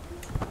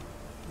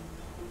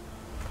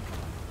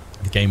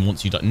 The game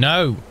wants you to...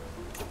 No!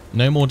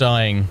 No more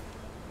dying.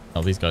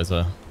 Oh, these guys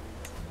are...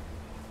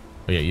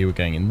 Oh, yeah, you were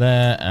going in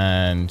there,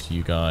 and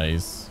you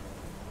guys...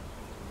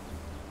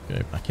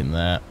 Go back in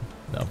there.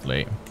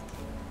 Lovely.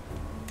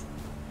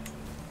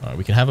 All right,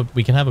 we can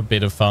have a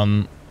bit of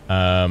fun.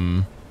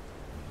 Yeah,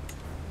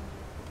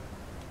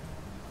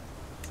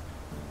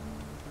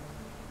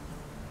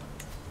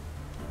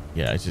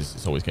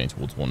 it's always going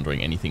towards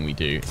wandering. Anything we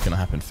do, it's going to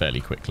happen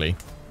fairly quickly.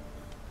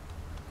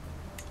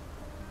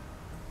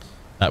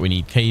 That we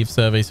need cave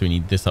survey, so we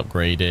need this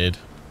upgraded.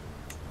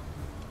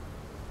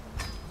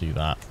 Do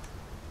that.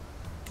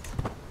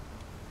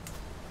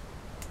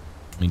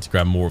 We need to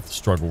grab more of the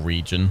struggle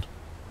region.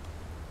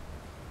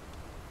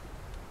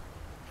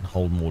 Can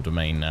hold more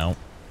domain now.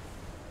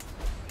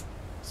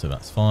 So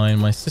that's fine.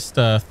 My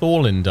sister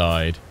Thorlin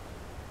died.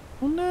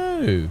 Oh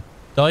no.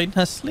 died in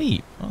her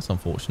sleep. That's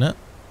unfortunate.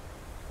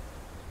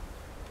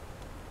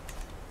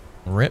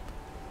 Rip.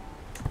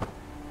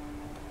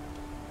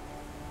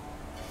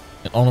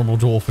 An honourable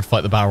dwarf would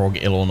fight the Balrog,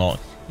 ill or not.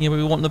 Yeah, but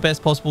we want the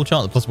best possible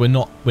chance. Plus, we're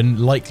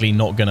likely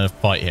not going to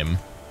fight him.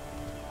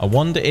 I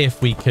wonder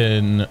if we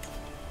can...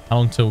 How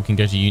long till we can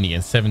go to uni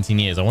in 17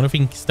 years? I wonder if we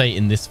can stay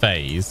in this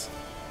phase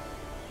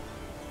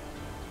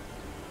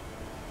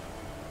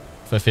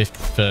for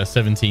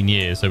 17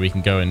 years so we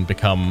can go and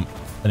become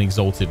an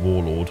exalted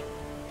warlord.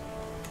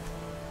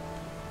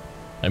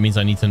 That means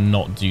I need to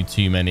not do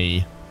too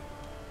many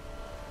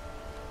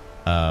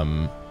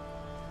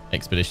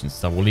expeditions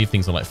stuff. We'll leave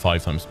things on like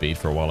 5 times speed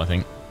for a while, I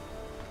think.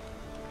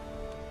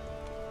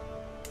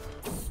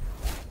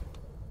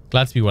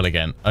 Glad to be well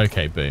again.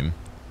 Okay, boom.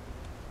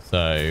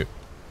 So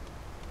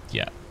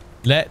yeah,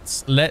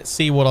 let's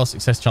see what our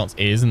success chance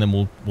is, and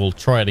then we'll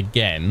try it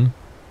again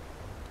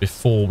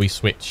before we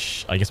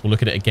switch. I guess we'll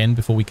look at it again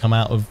before we come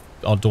out of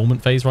our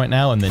dormant phase right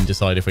now, and then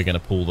decide if we're going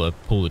to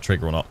pull the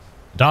trigger or not.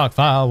 Dark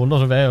fire will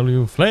not avail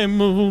you. Flame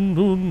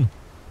moon.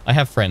 I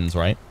have friends,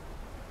 right?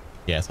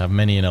 Yes, I have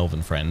many an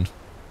elven friend.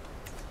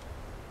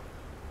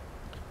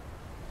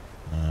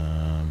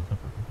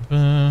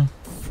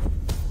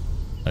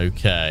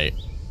 Okay.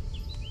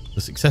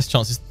 The success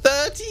chance is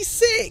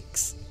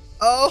 36.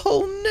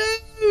 Oh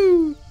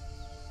no!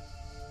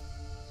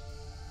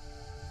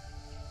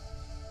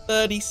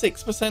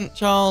 36%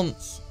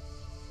 chance.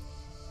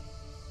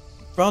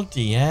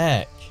 Bloody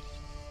heck.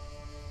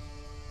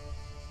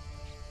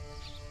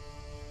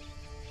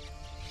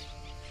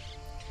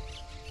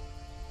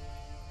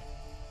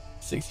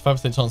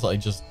 %65% chance that I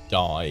just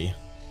die.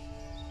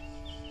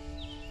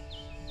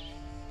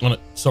 Oh, no,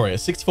 sorry, a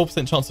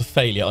 64% chance of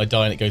failure. I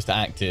die and it goes to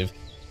active.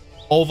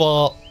 Of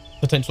our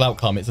potential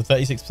outcome, it's a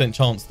 36%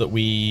 chance that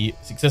we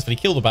successfully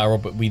kill the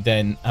Balrog, but we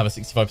then have a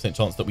 65%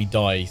 chance that we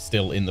die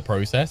still in the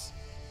process.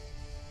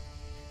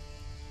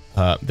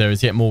 There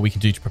is yet more we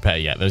can do to prepare.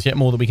 Yeah, there's yet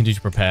more that we can do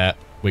to prepare.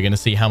 We're going to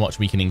see how much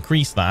we can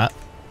increase that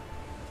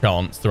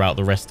chance throughout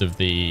the rest of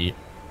the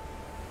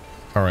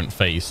current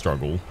phase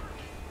struggle.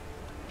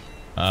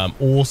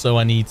 Also,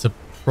 I need to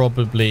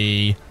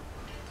probably...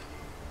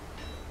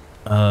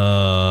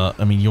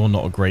 I mean, you're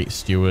not a great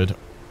steward.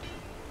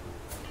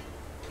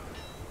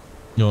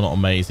 You're not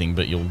amazing,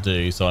 but you'll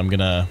do. So I'm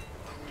gonna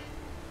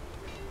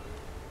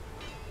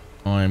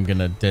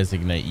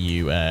designate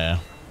you heir.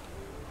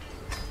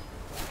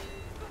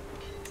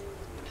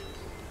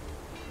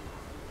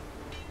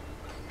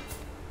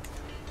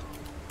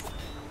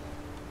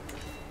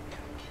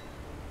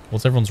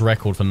 What's everyone's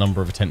record for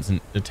number of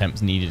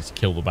attempts needed to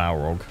kill the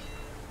Balrog?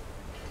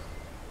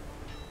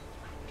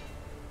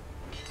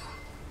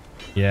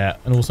 Yeah,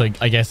 and also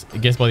I guess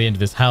by the end of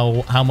this,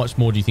 how much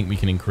more do you think we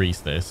can increase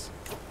this?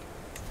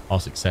 Our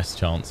success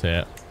chance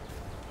here.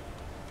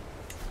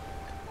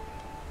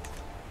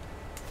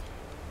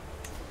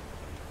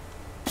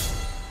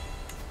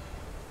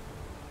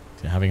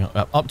 Having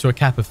up to a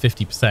cap of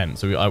 50%,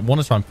 so I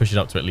want to try and push it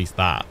up to at least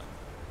that.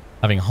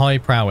 Having high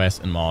prowess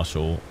and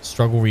martial,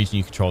 struggle region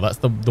you control. That's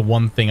the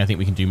one thing I think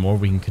we can do more.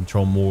 We can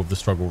control more of the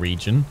struggle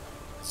region.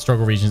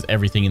 Struggle region is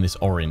everything in this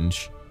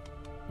orange.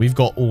 We've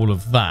got all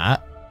of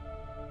that.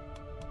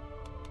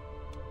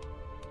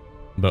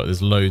 But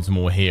there's loads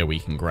more here we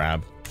can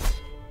grab.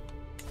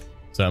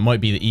 So it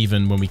might be that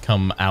even when we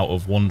come out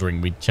of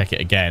wandering, we check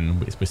it again.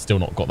 We've still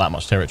not got that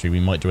much territory. We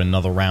might do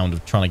another round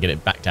of trying to get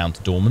it back down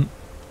to dormant.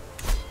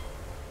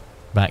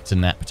 Back to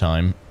nap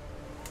time.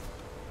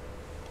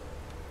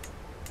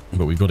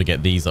 But we've got to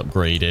get these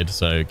upgraded.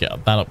 So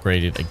get that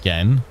upgraded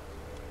again.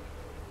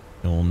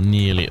 You're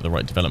nearly at the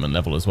right development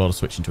level as well to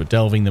switch into a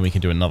delving. Then we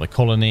can do another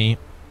colony.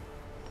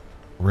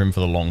 Room for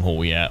the long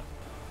haul yet.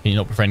 Can you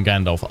not befriend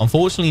Gandalf?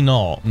 Unfortunately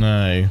not.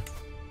 No.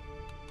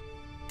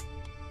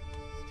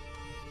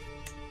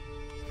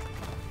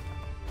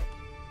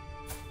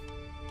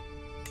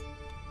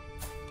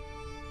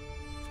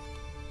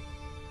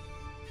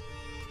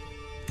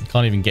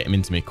 Can't even get him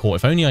into my court.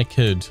 If only I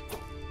could.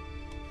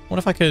 What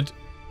if I could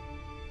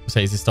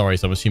say he's Historia,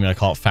 so I'm assuming I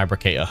can't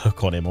fabricate a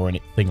hook on him or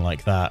anything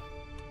like that.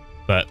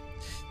 But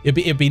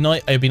it'd be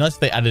nice if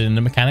they added in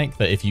a mechanic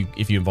that if you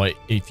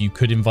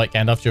could invite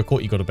Gandalf to your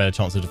court, you got a better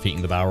chance of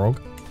defeating the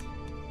Balrog.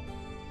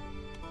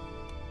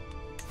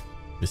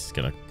 This is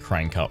gonna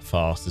crank up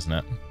fast, isn't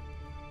it?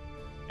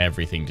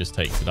 Everything just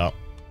takes it up.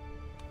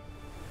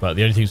 But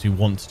the only things we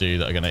want to do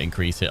that are going to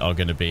increase it are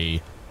going to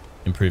be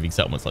improving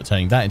settlements, like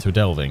turning that into a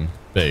delving.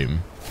 Boom.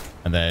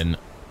 And then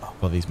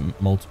got these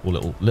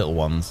multiple little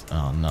ones.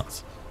 Oh,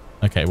 nuts.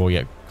 Okay, well,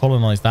 yeah,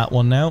 colonize that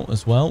one now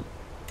as well.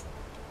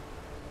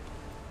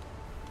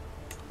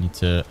 Need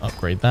to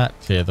upgrade that,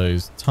 clear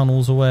those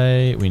tunnels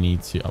away. We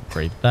need to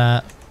upgrade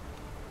that.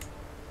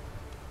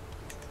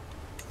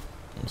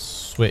 We'll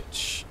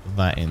switch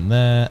that in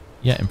there.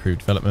 Yeah, improved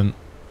development.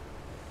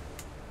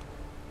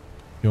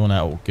 You're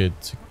now all good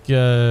to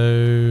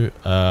go.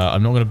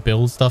 I'm not going to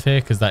build stuff here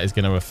because that is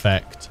going to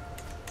affect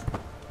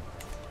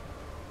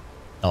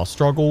our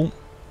struggle.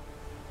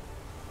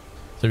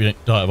 So we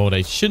don't die of old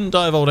age. Shouldn't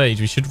die of old age.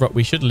 We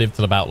should live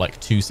till about like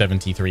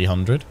 270,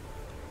 300.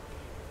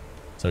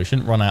 So we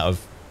shouldn't run out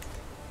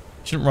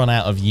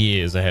of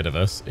years ahead of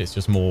us. It's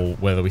just more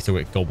whether we still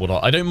get gobbled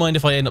up. I don't mind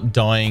if I end up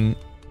dying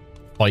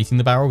fighting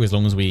the Balrog as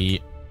long as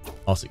we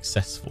are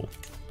successful.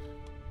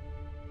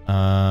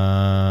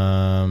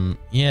 Yeah,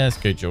 let's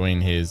go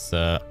join his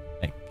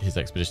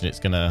expedition.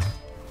 It's gonna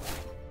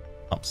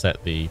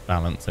upset the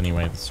balance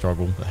anyway, the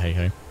struggle, but hey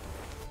ho.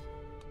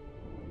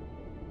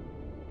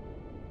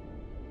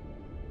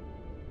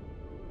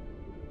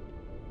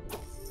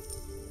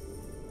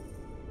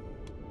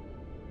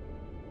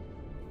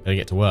 Gotta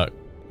get to work.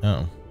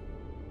 Oh.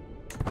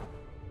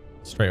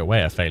 Straight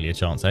away a failure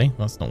chance, eh?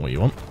 That's not what you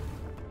want.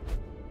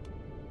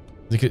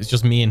 It's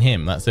just me and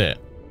him, that's it.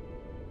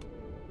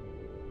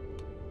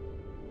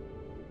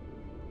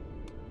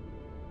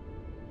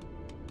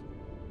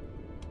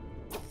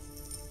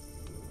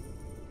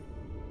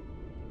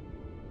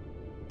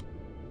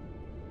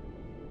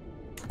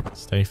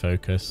 Stay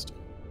focused.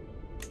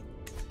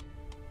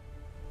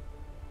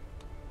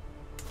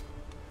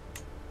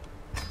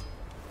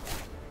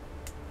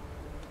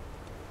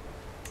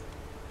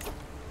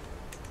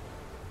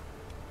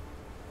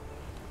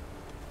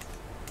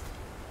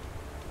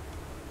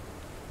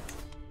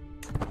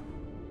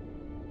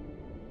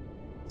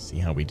 See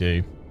how we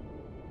do.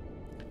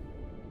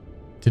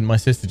 Didn't my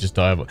sister just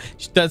die of...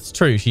 That's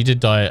true. She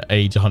did die at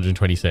age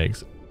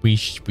 126. We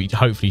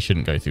hopefully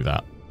shouldn't go through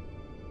that.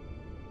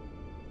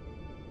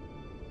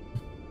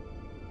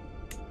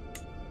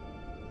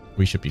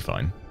 We should be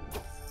fine.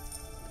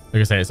 Like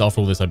I say, it's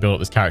after all this, I built up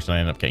this character and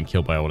I end up getting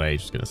killed by old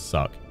age. It's going to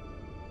suck.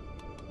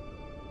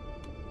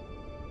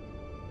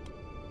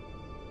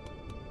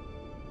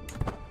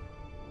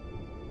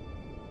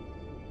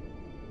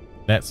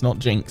 Let's not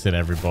jinx it,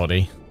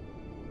 everybody.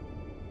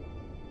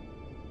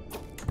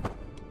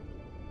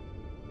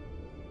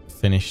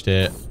 Finished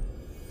it.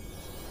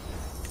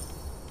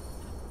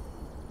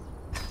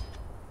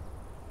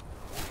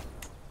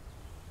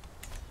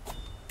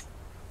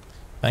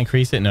 That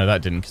increased it? No,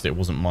 that didn't, because it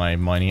wasn't my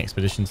mining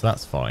expedition, so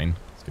that's fine.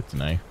 It's good to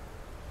know.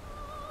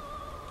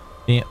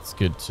 It's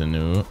good to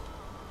know.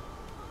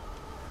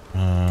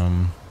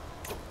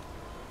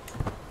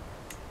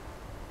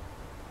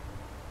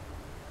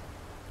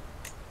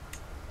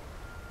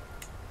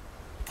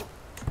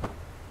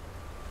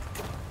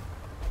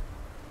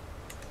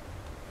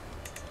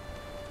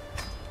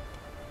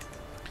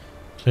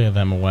 Clear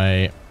them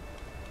away.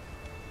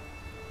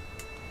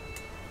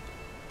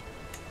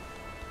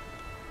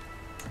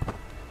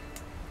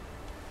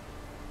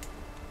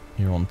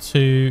 You're on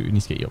 2. We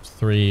need to get you up to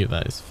 3.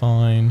 That is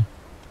fine.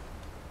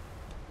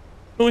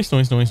 Nice,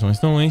 nice, nice,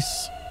 nice,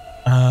 nice.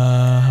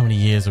 How many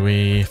years are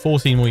we?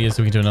 14 more years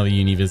so we can do another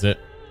uni visit.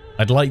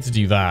 I'd like to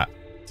do that,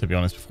 to be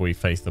honest, before we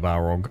face the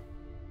Balrog.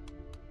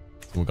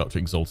 We'll go up to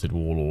Exalted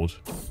Warlord.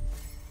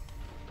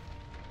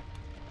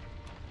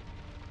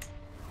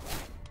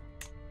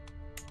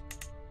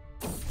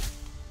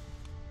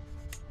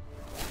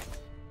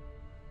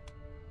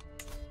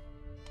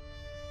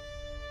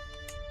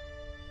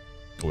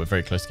 Oh, we're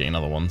very close to getting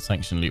another one.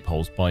 Sanction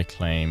loopholes by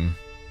claim.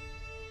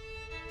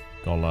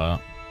 Scholar.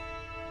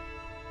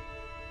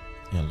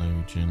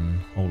 Theologian.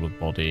 Whole of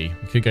body.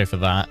 We could go for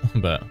that,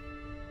 but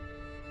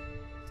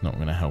it's not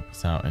going to help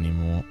us out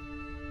anymore.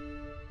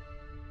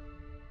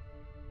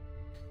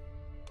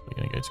 We're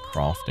going to go to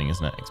crafting,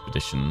 isn't it?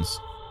 Expeditions.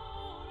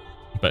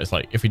 But it's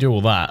like, if we do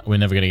all that, we're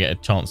never going to get a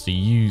chance to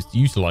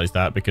utilize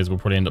that because we'll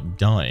probably end up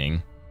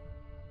dying.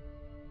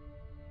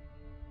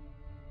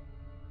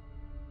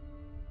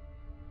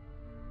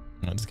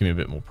 Just give me a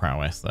bit more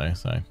prowess though,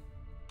 so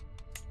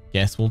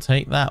guess we'll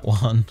take that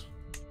one.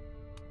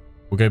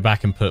 We'll go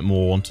back and put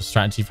more onto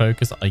strategy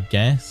focus, I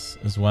guess,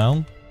 as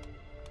well.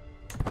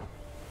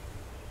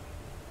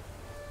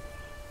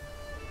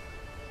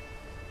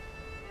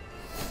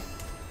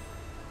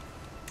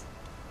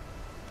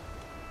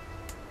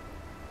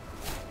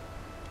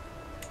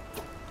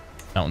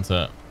 That one's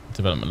at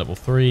development level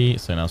 3,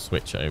 so now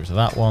switch it over to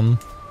that one.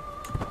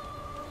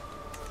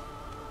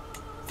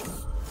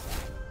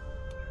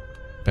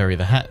 Bury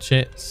the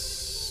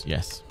hatchets.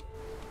 Yes.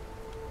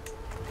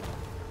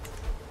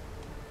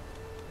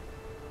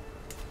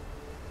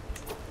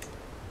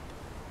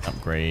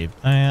 Upgrade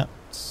that.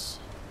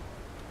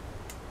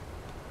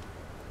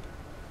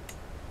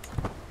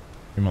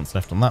 3 months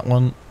left on that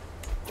one.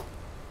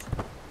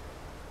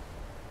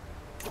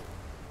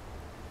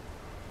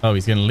 Oh,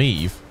 he's going to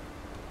leave.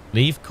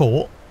 Leave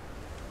court.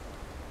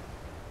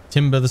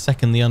 Timber the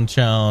Second, the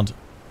Uncharred.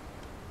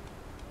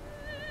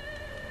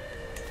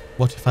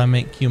 What if I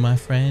make you my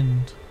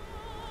friend?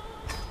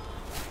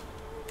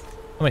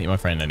 I'll make you my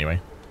friend anyway.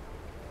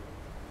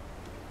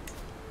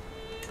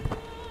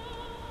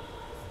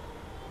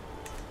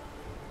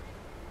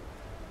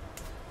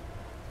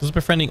 Does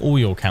befriending all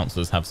your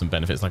councillors have some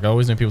benefits? Like I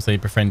always know people say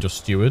befriend your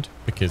steward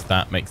because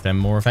that makes them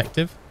more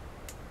effective.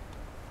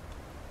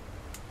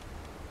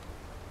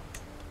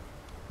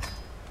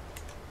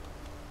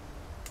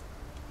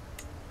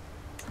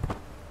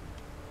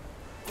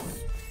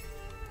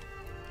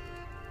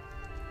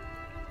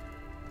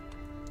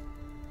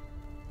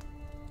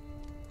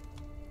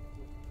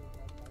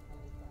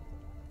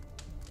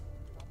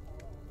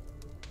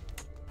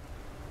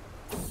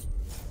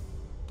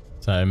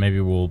 So maybe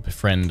we'll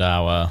befriend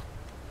our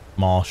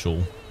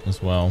marshal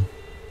as well.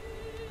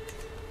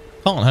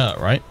 Can't hurt,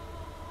 right?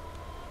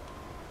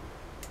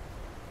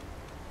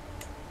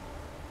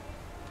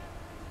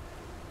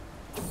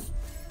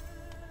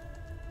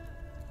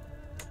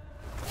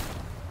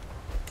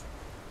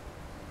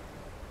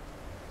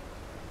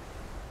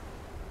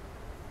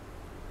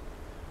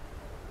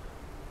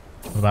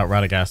 What about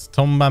Radagast?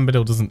 Tom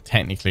Bombadil doesn't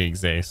technically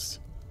exist.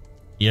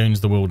 He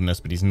owns the wilderness,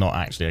 but he's not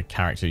actually a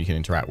character you can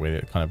interact with.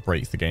 It kind of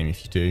breaks the game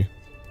if you do.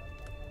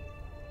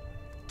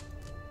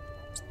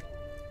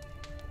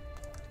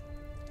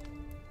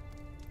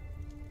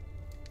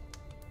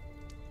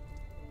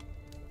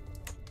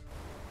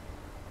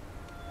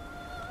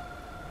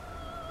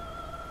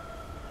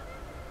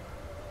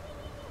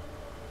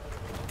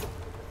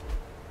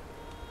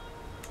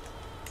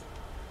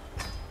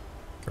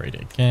 Upgrade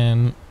it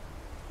again.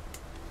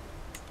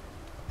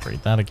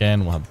 Upgrade that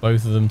again. We'll have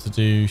both of them to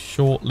do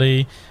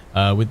shortly.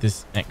 With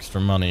this extra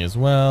money as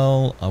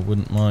well, I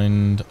wouldn't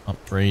mind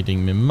upgrading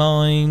my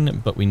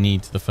mine, but we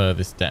need to the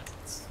furthest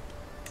depths.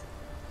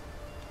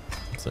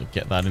 So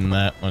get that in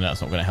there. Well,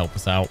 that's not going to help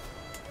us out.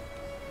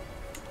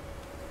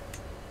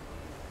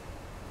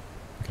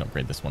 We can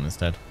upgrade this one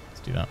instead. Let's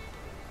do that.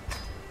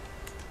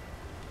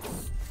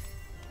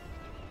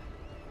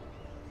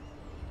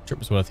 Trip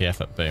was worth the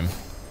effort. Boom.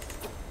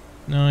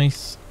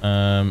 Nice.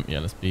 Yeah,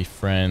 let's be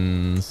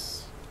friends.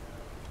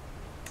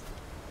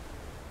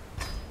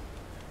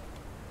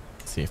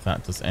 See if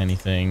that does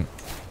anything.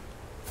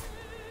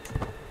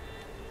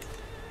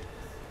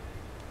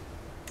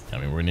 I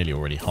mean, we're nearly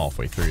already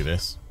halfway through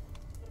this.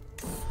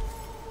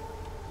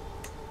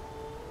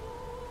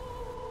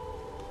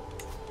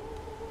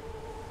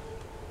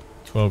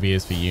 $12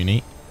 years for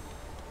uni.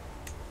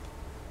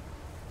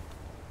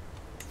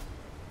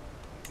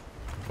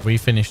 We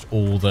finished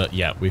all the...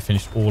 Yeah, we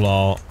finished all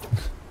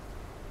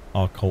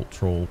our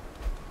cultural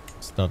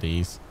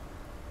studies.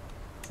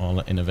 All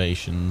the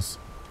innovations.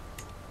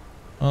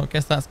 Well, I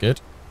guess that's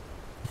good.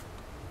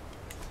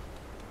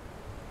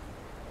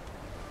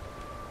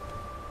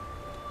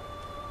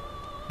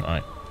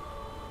 Right.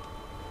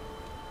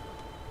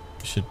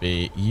 Should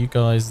be you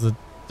guys the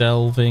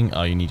delving.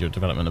 Oh, you need your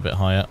development a bit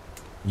higher.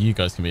 You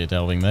guys can be a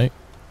delving though.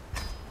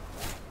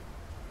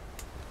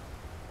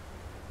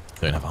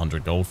 Don't have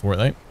 100 gold for it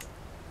though.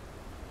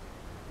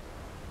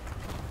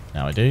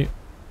 Now I do.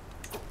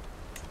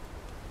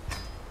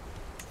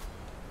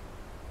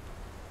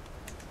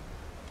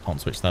 Can't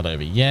switch that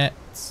over yet.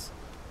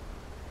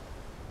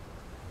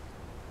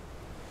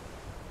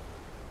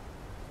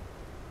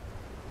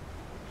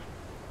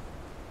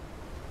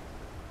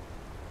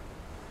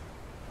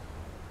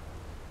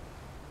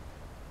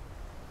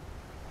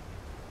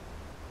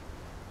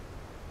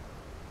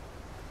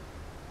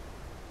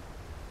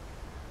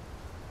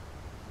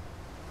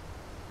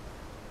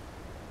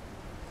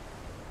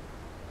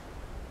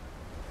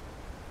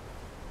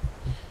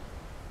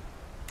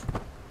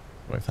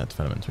 Wait for that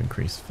development to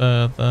increase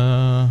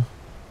further.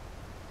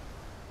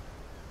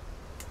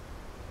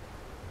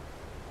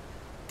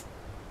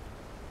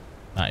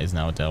 That is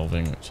now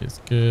delving, which is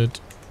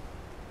good.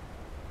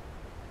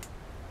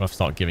 We'll have to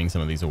start giving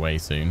some of these away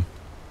soon.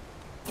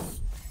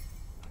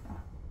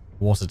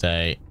 What a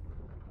day.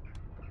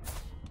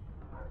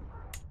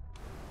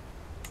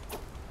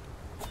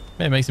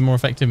 Maybe it makes it more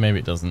effective, maybe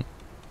it doesn't.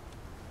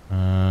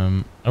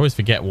 I always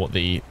forget what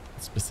the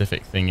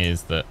specific thing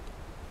is that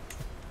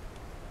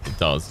it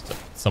does.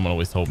 Someone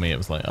always told me, it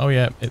was like, oh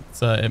yeah,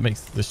 it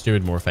makes the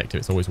steward more effective.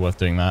 It's always worth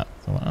doing that.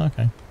 So I'm like, oh,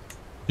 okay.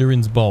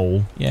 Durin's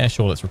bowl. Yeah,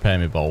 sure, let's repair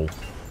my bowl.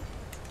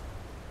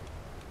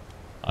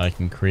 I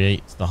can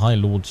create the High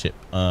Lordship.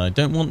 I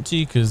don't want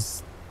to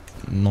because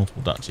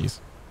multiple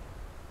duchies.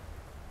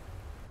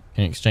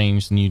 Can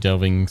exchange the new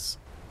delvings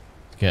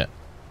to get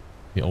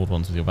the old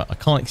ones with your back. I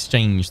can't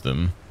exchange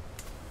them.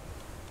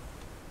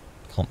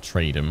 Can't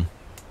trade them.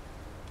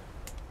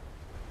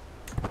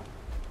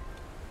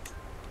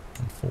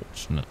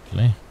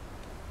 Unfortunately.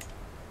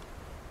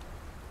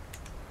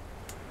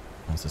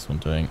 How's this one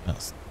doing?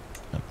 That's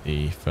at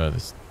the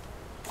furthest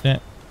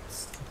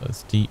depths.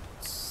 Those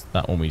deeps.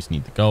 That one we just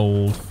need the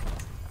gold.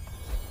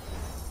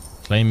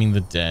 Claiming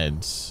the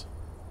dead.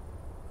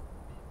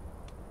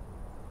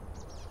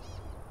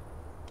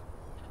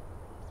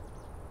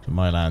 To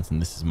my lands,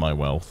 and this is my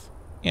wealth.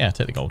 Yeah,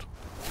 take the gold.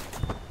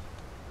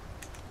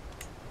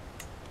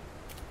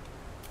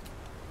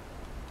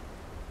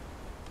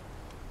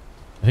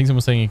 I think someone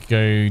was saying you could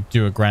go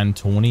do a grand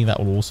tourney. That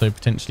will also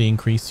potentially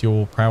increase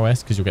your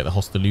prowess because you'll get the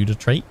Hostaluda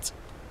trait.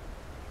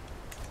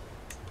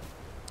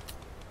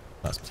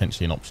 That's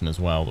potentially an option as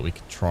well that we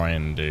could try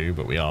and do,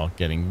 but we are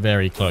getting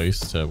very close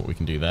to what we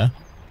can do there.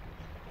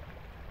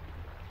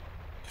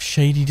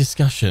 Shady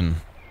discussion.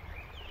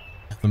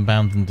 Have them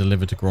bound and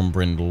delivered to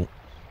Grombrindle.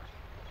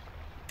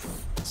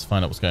 Let's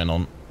find out what's going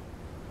on.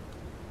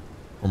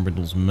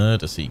 Grombrindle's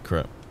murder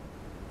secret.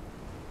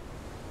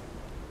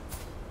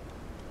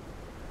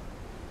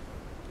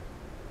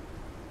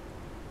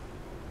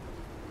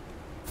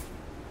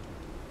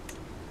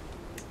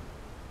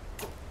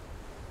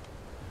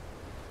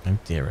 Oh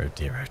dear, oh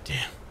dear, oh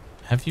dear.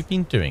 Have you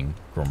been doing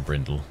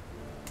Grombrindle?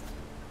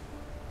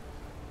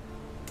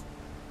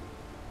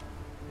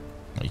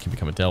 Oh, you can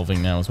become a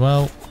Delving now as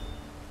well.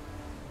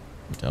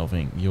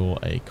 Delving, you're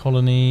a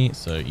colony,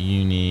 so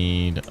you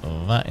need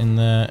that in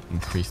there.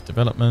 Increase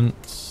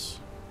development.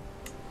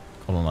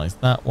 Colonize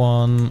that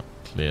one.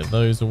 Clear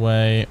those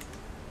away.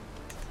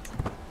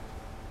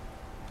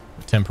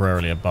 We're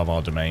temporarily above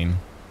our domain.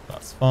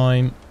 That's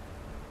fine.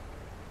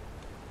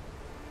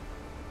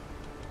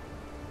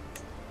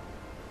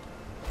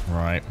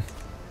 Right.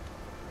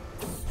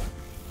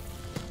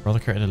 Brother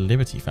created a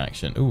Liberty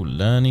faction. Ooh,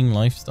 learning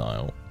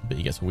lifestyle. But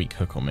he gets a weak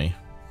hook on me.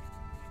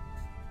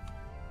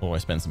 Oh, I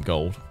spent some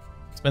gold.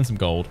 Spend some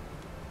gold.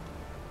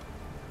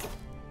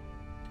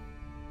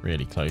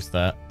 Really close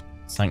there.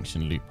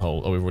 Sanction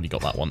loophole. Oh, we've already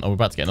got that one. Oh, we're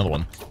about to get another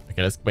one.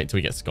 Okay, let's wait till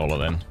we get Scholar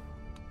then.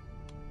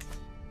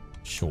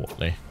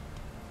 Shortly.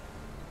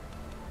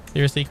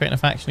 Seriously, creating a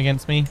faction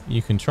against me?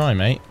 You can try,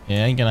 mate. It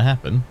ain't gonna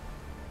happen.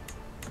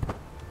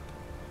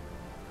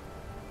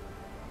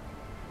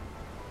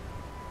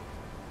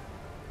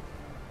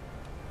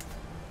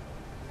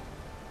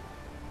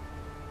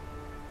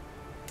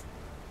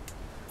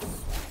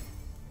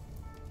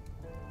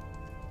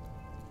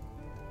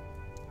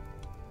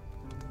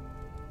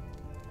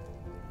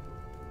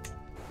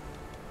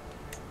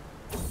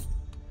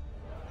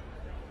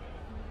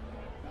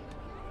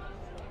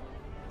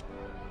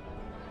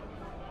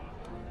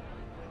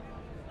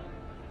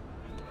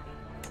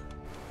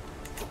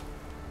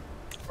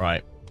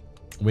 Right,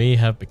 we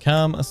have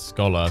become a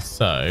scholar,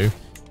 so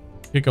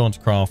we could go on to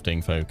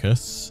crafting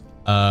focus.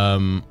 I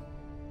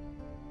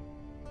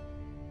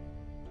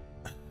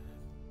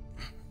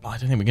don't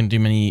think we're going to do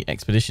many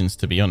expeditions,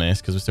 to be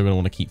honest, because we're still going to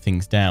want to keep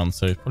things down.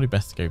 So it's probably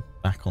best to go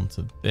back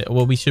onto it.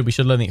 Well, we should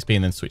learn the XP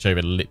and then switch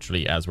over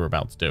literally as we're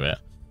about to do it.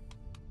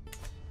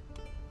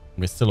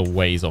 We're still a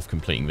ways off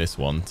completing this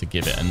one to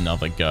give it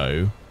another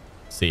go.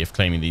 See if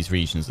claiming these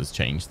regions has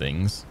changed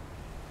things.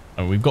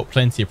 And we've got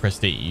plenty of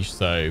prestige,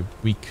 so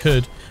we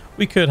could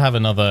have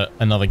another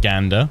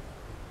gander.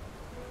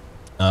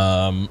 But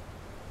I'm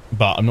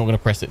not going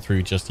to press it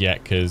through just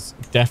yet because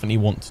definitely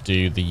want to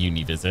do the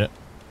uni visit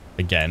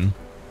again.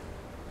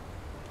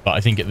 But I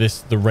think at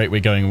the rate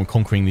we're going and we're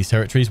conquering these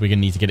territories, we're going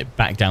to need to get it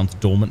back down to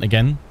dormant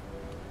again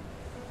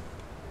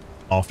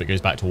after it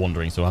goes back to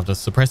wandering. So we'll have to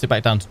suppress it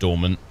back down to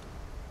dormant,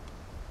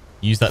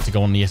 use that to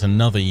go on yet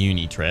another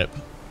uni trip,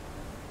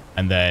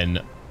 and then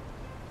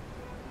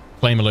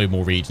claim a load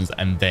more regions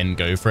and then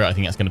go for it. I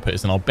think that's going to put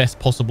us in our best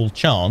possible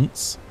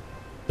chance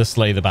to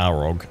slay the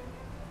Balrog.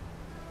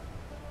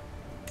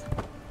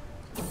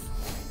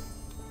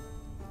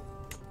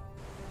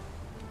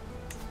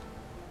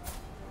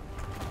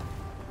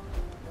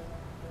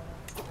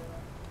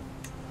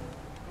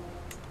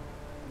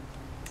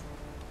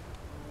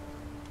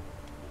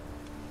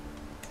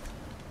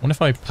 I wonder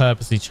if I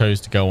purposely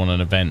chose to go on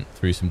an event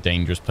through some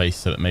dangerous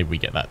places so that maybe we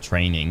get that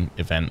training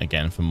event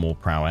again for more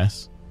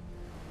prowess.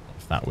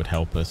 If that would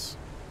help us.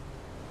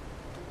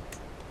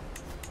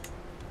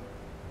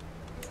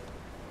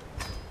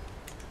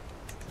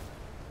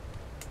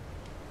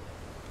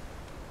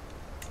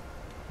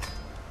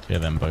 Clear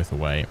them both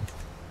away.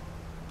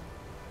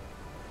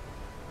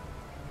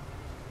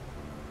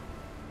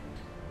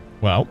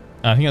 Well,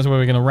 I think that's where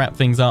we're going to wrap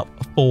things up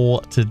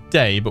for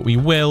today, but we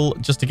will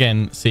just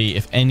again see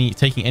if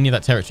taking any of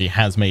that territory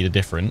has made a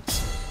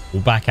difference.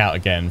 We'll back out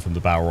again from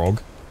the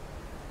Balrog.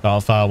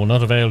 Darfar will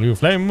not avail you,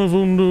 flame of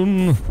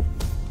Undun.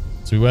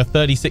 So we were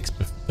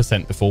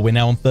 36% before, we're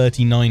now on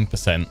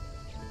 39%.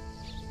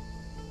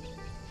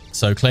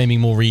 So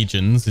claiming more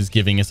regions is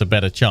giving us a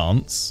better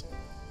chance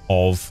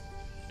of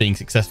being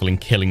successful in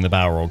killing the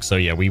Balrog. So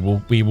yeah, we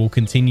will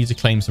continue to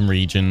claim some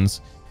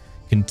regions,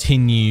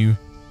 continue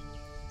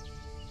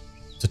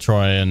to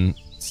try and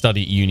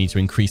study at uni to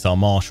increase our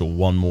martial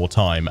one more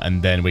time,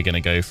 and then we're going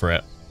to go for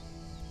it.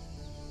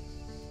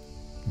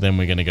 Then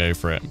we're going to go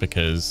for it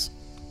because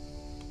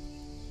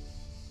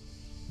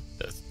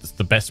it's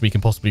the best we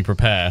can possibly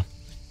prepare.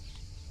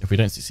 If we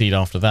don't succeed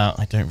after that,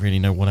 I don't really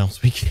know what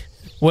else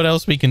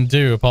we can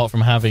do apart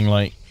from having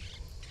like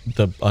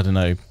I don't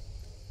know,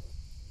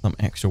 some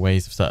extra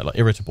ways of starting. Like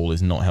irritable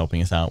is not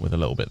helping us out with a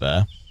little bit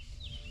there.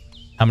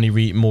 How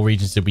many more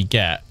regions did we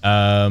get?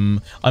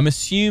 I'm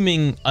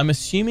assuming I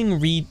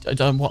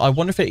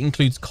wonder if it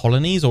includes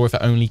colonies or if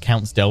it only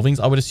counts delvings.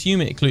 I would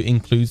assume it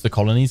includes the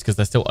colonies because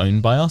they're still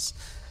owned by us.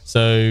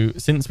 So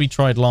since we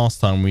tried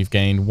last time, we've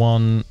gained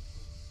 1,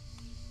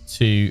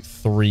 2,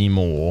 3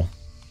 more,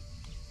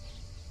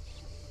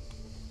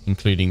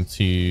 including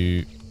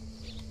 2,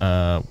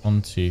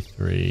 1, 2,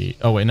 3.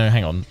 Oh wait, no,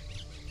 hang on.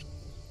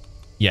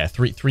 Yeah,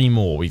 three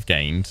more we've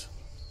gained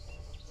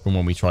from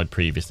when we tried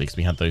previously, because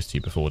we had those 2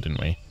 before, didn't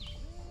we?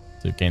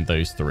 So we've gained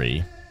those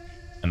 3,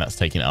 and that's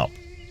taken up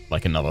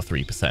like another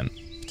 3%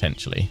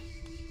 potentially.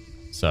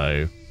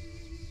 So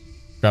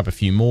grab a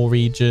few more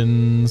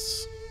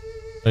regions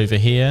over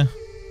here.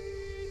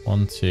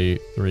 1, 2,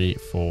 3,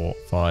 4,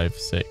 5,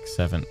 6,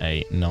 7,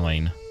 8,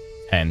 9,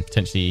 10.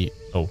 Potentially,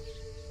 oh,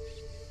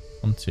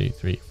 1, 2,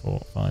 3,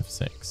 4, 5,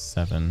 6,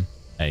 7,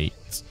 8,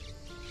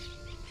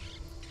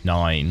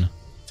 9,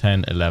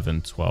 10,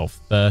 11, 12,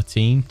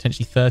 13.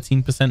 Potentially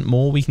 13%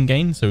 more we can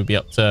gain. So we'd be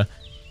up to,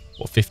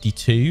 what,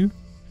 52?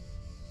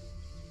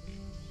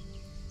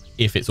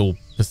 If it's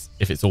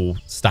all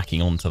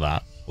stacking onto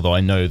that. Although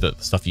I know that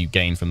the stuff you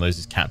gain from those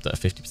is capped at a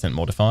 50%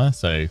 modifier.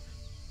 So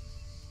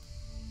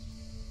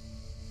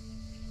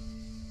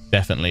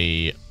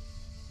definitely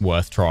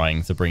worth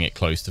trying to bring it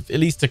close to at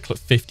least to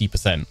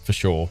 50% for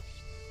sure.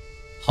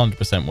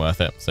 100%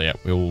 worth it. So yeah,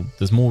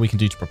 there's more we can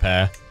do to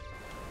prepare.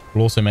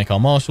 We'll also make our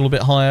martial a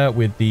bit higher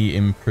with the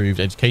improved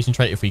education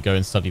trait if we go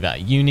and study that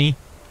at uni.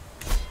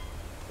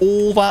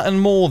 All that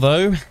and more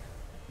though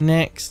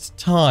next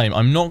time.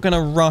 I'm not going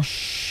to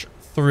rush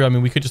through. I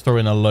mean, we could just throw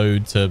in a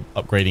load to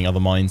upgrading other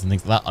mines and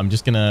things like that. I'm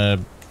just going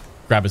to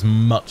grab as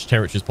much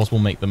territory as possible,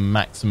 make the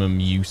maximum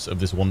use of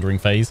this wandering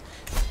phase.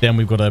 Then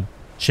we've got to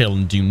chill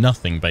and do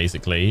nothing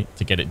basically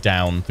to get it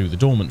down through the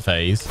dormant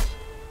phase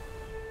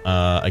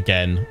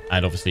again,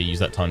 and obviously use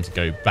that time to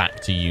go back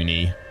to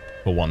uni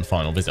for one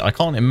final visit. I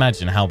can't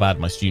imagine how bad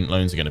my student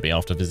loans are going to be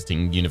after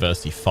visiting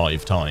university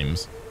 5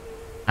 times.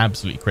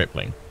 Absolutely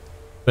crippling.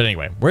 But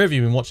anyway, wherever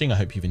you've been watching, I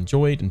hope you've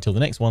enjoyed. Until the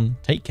next one,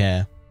 take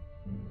care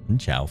and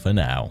ciao for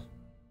now.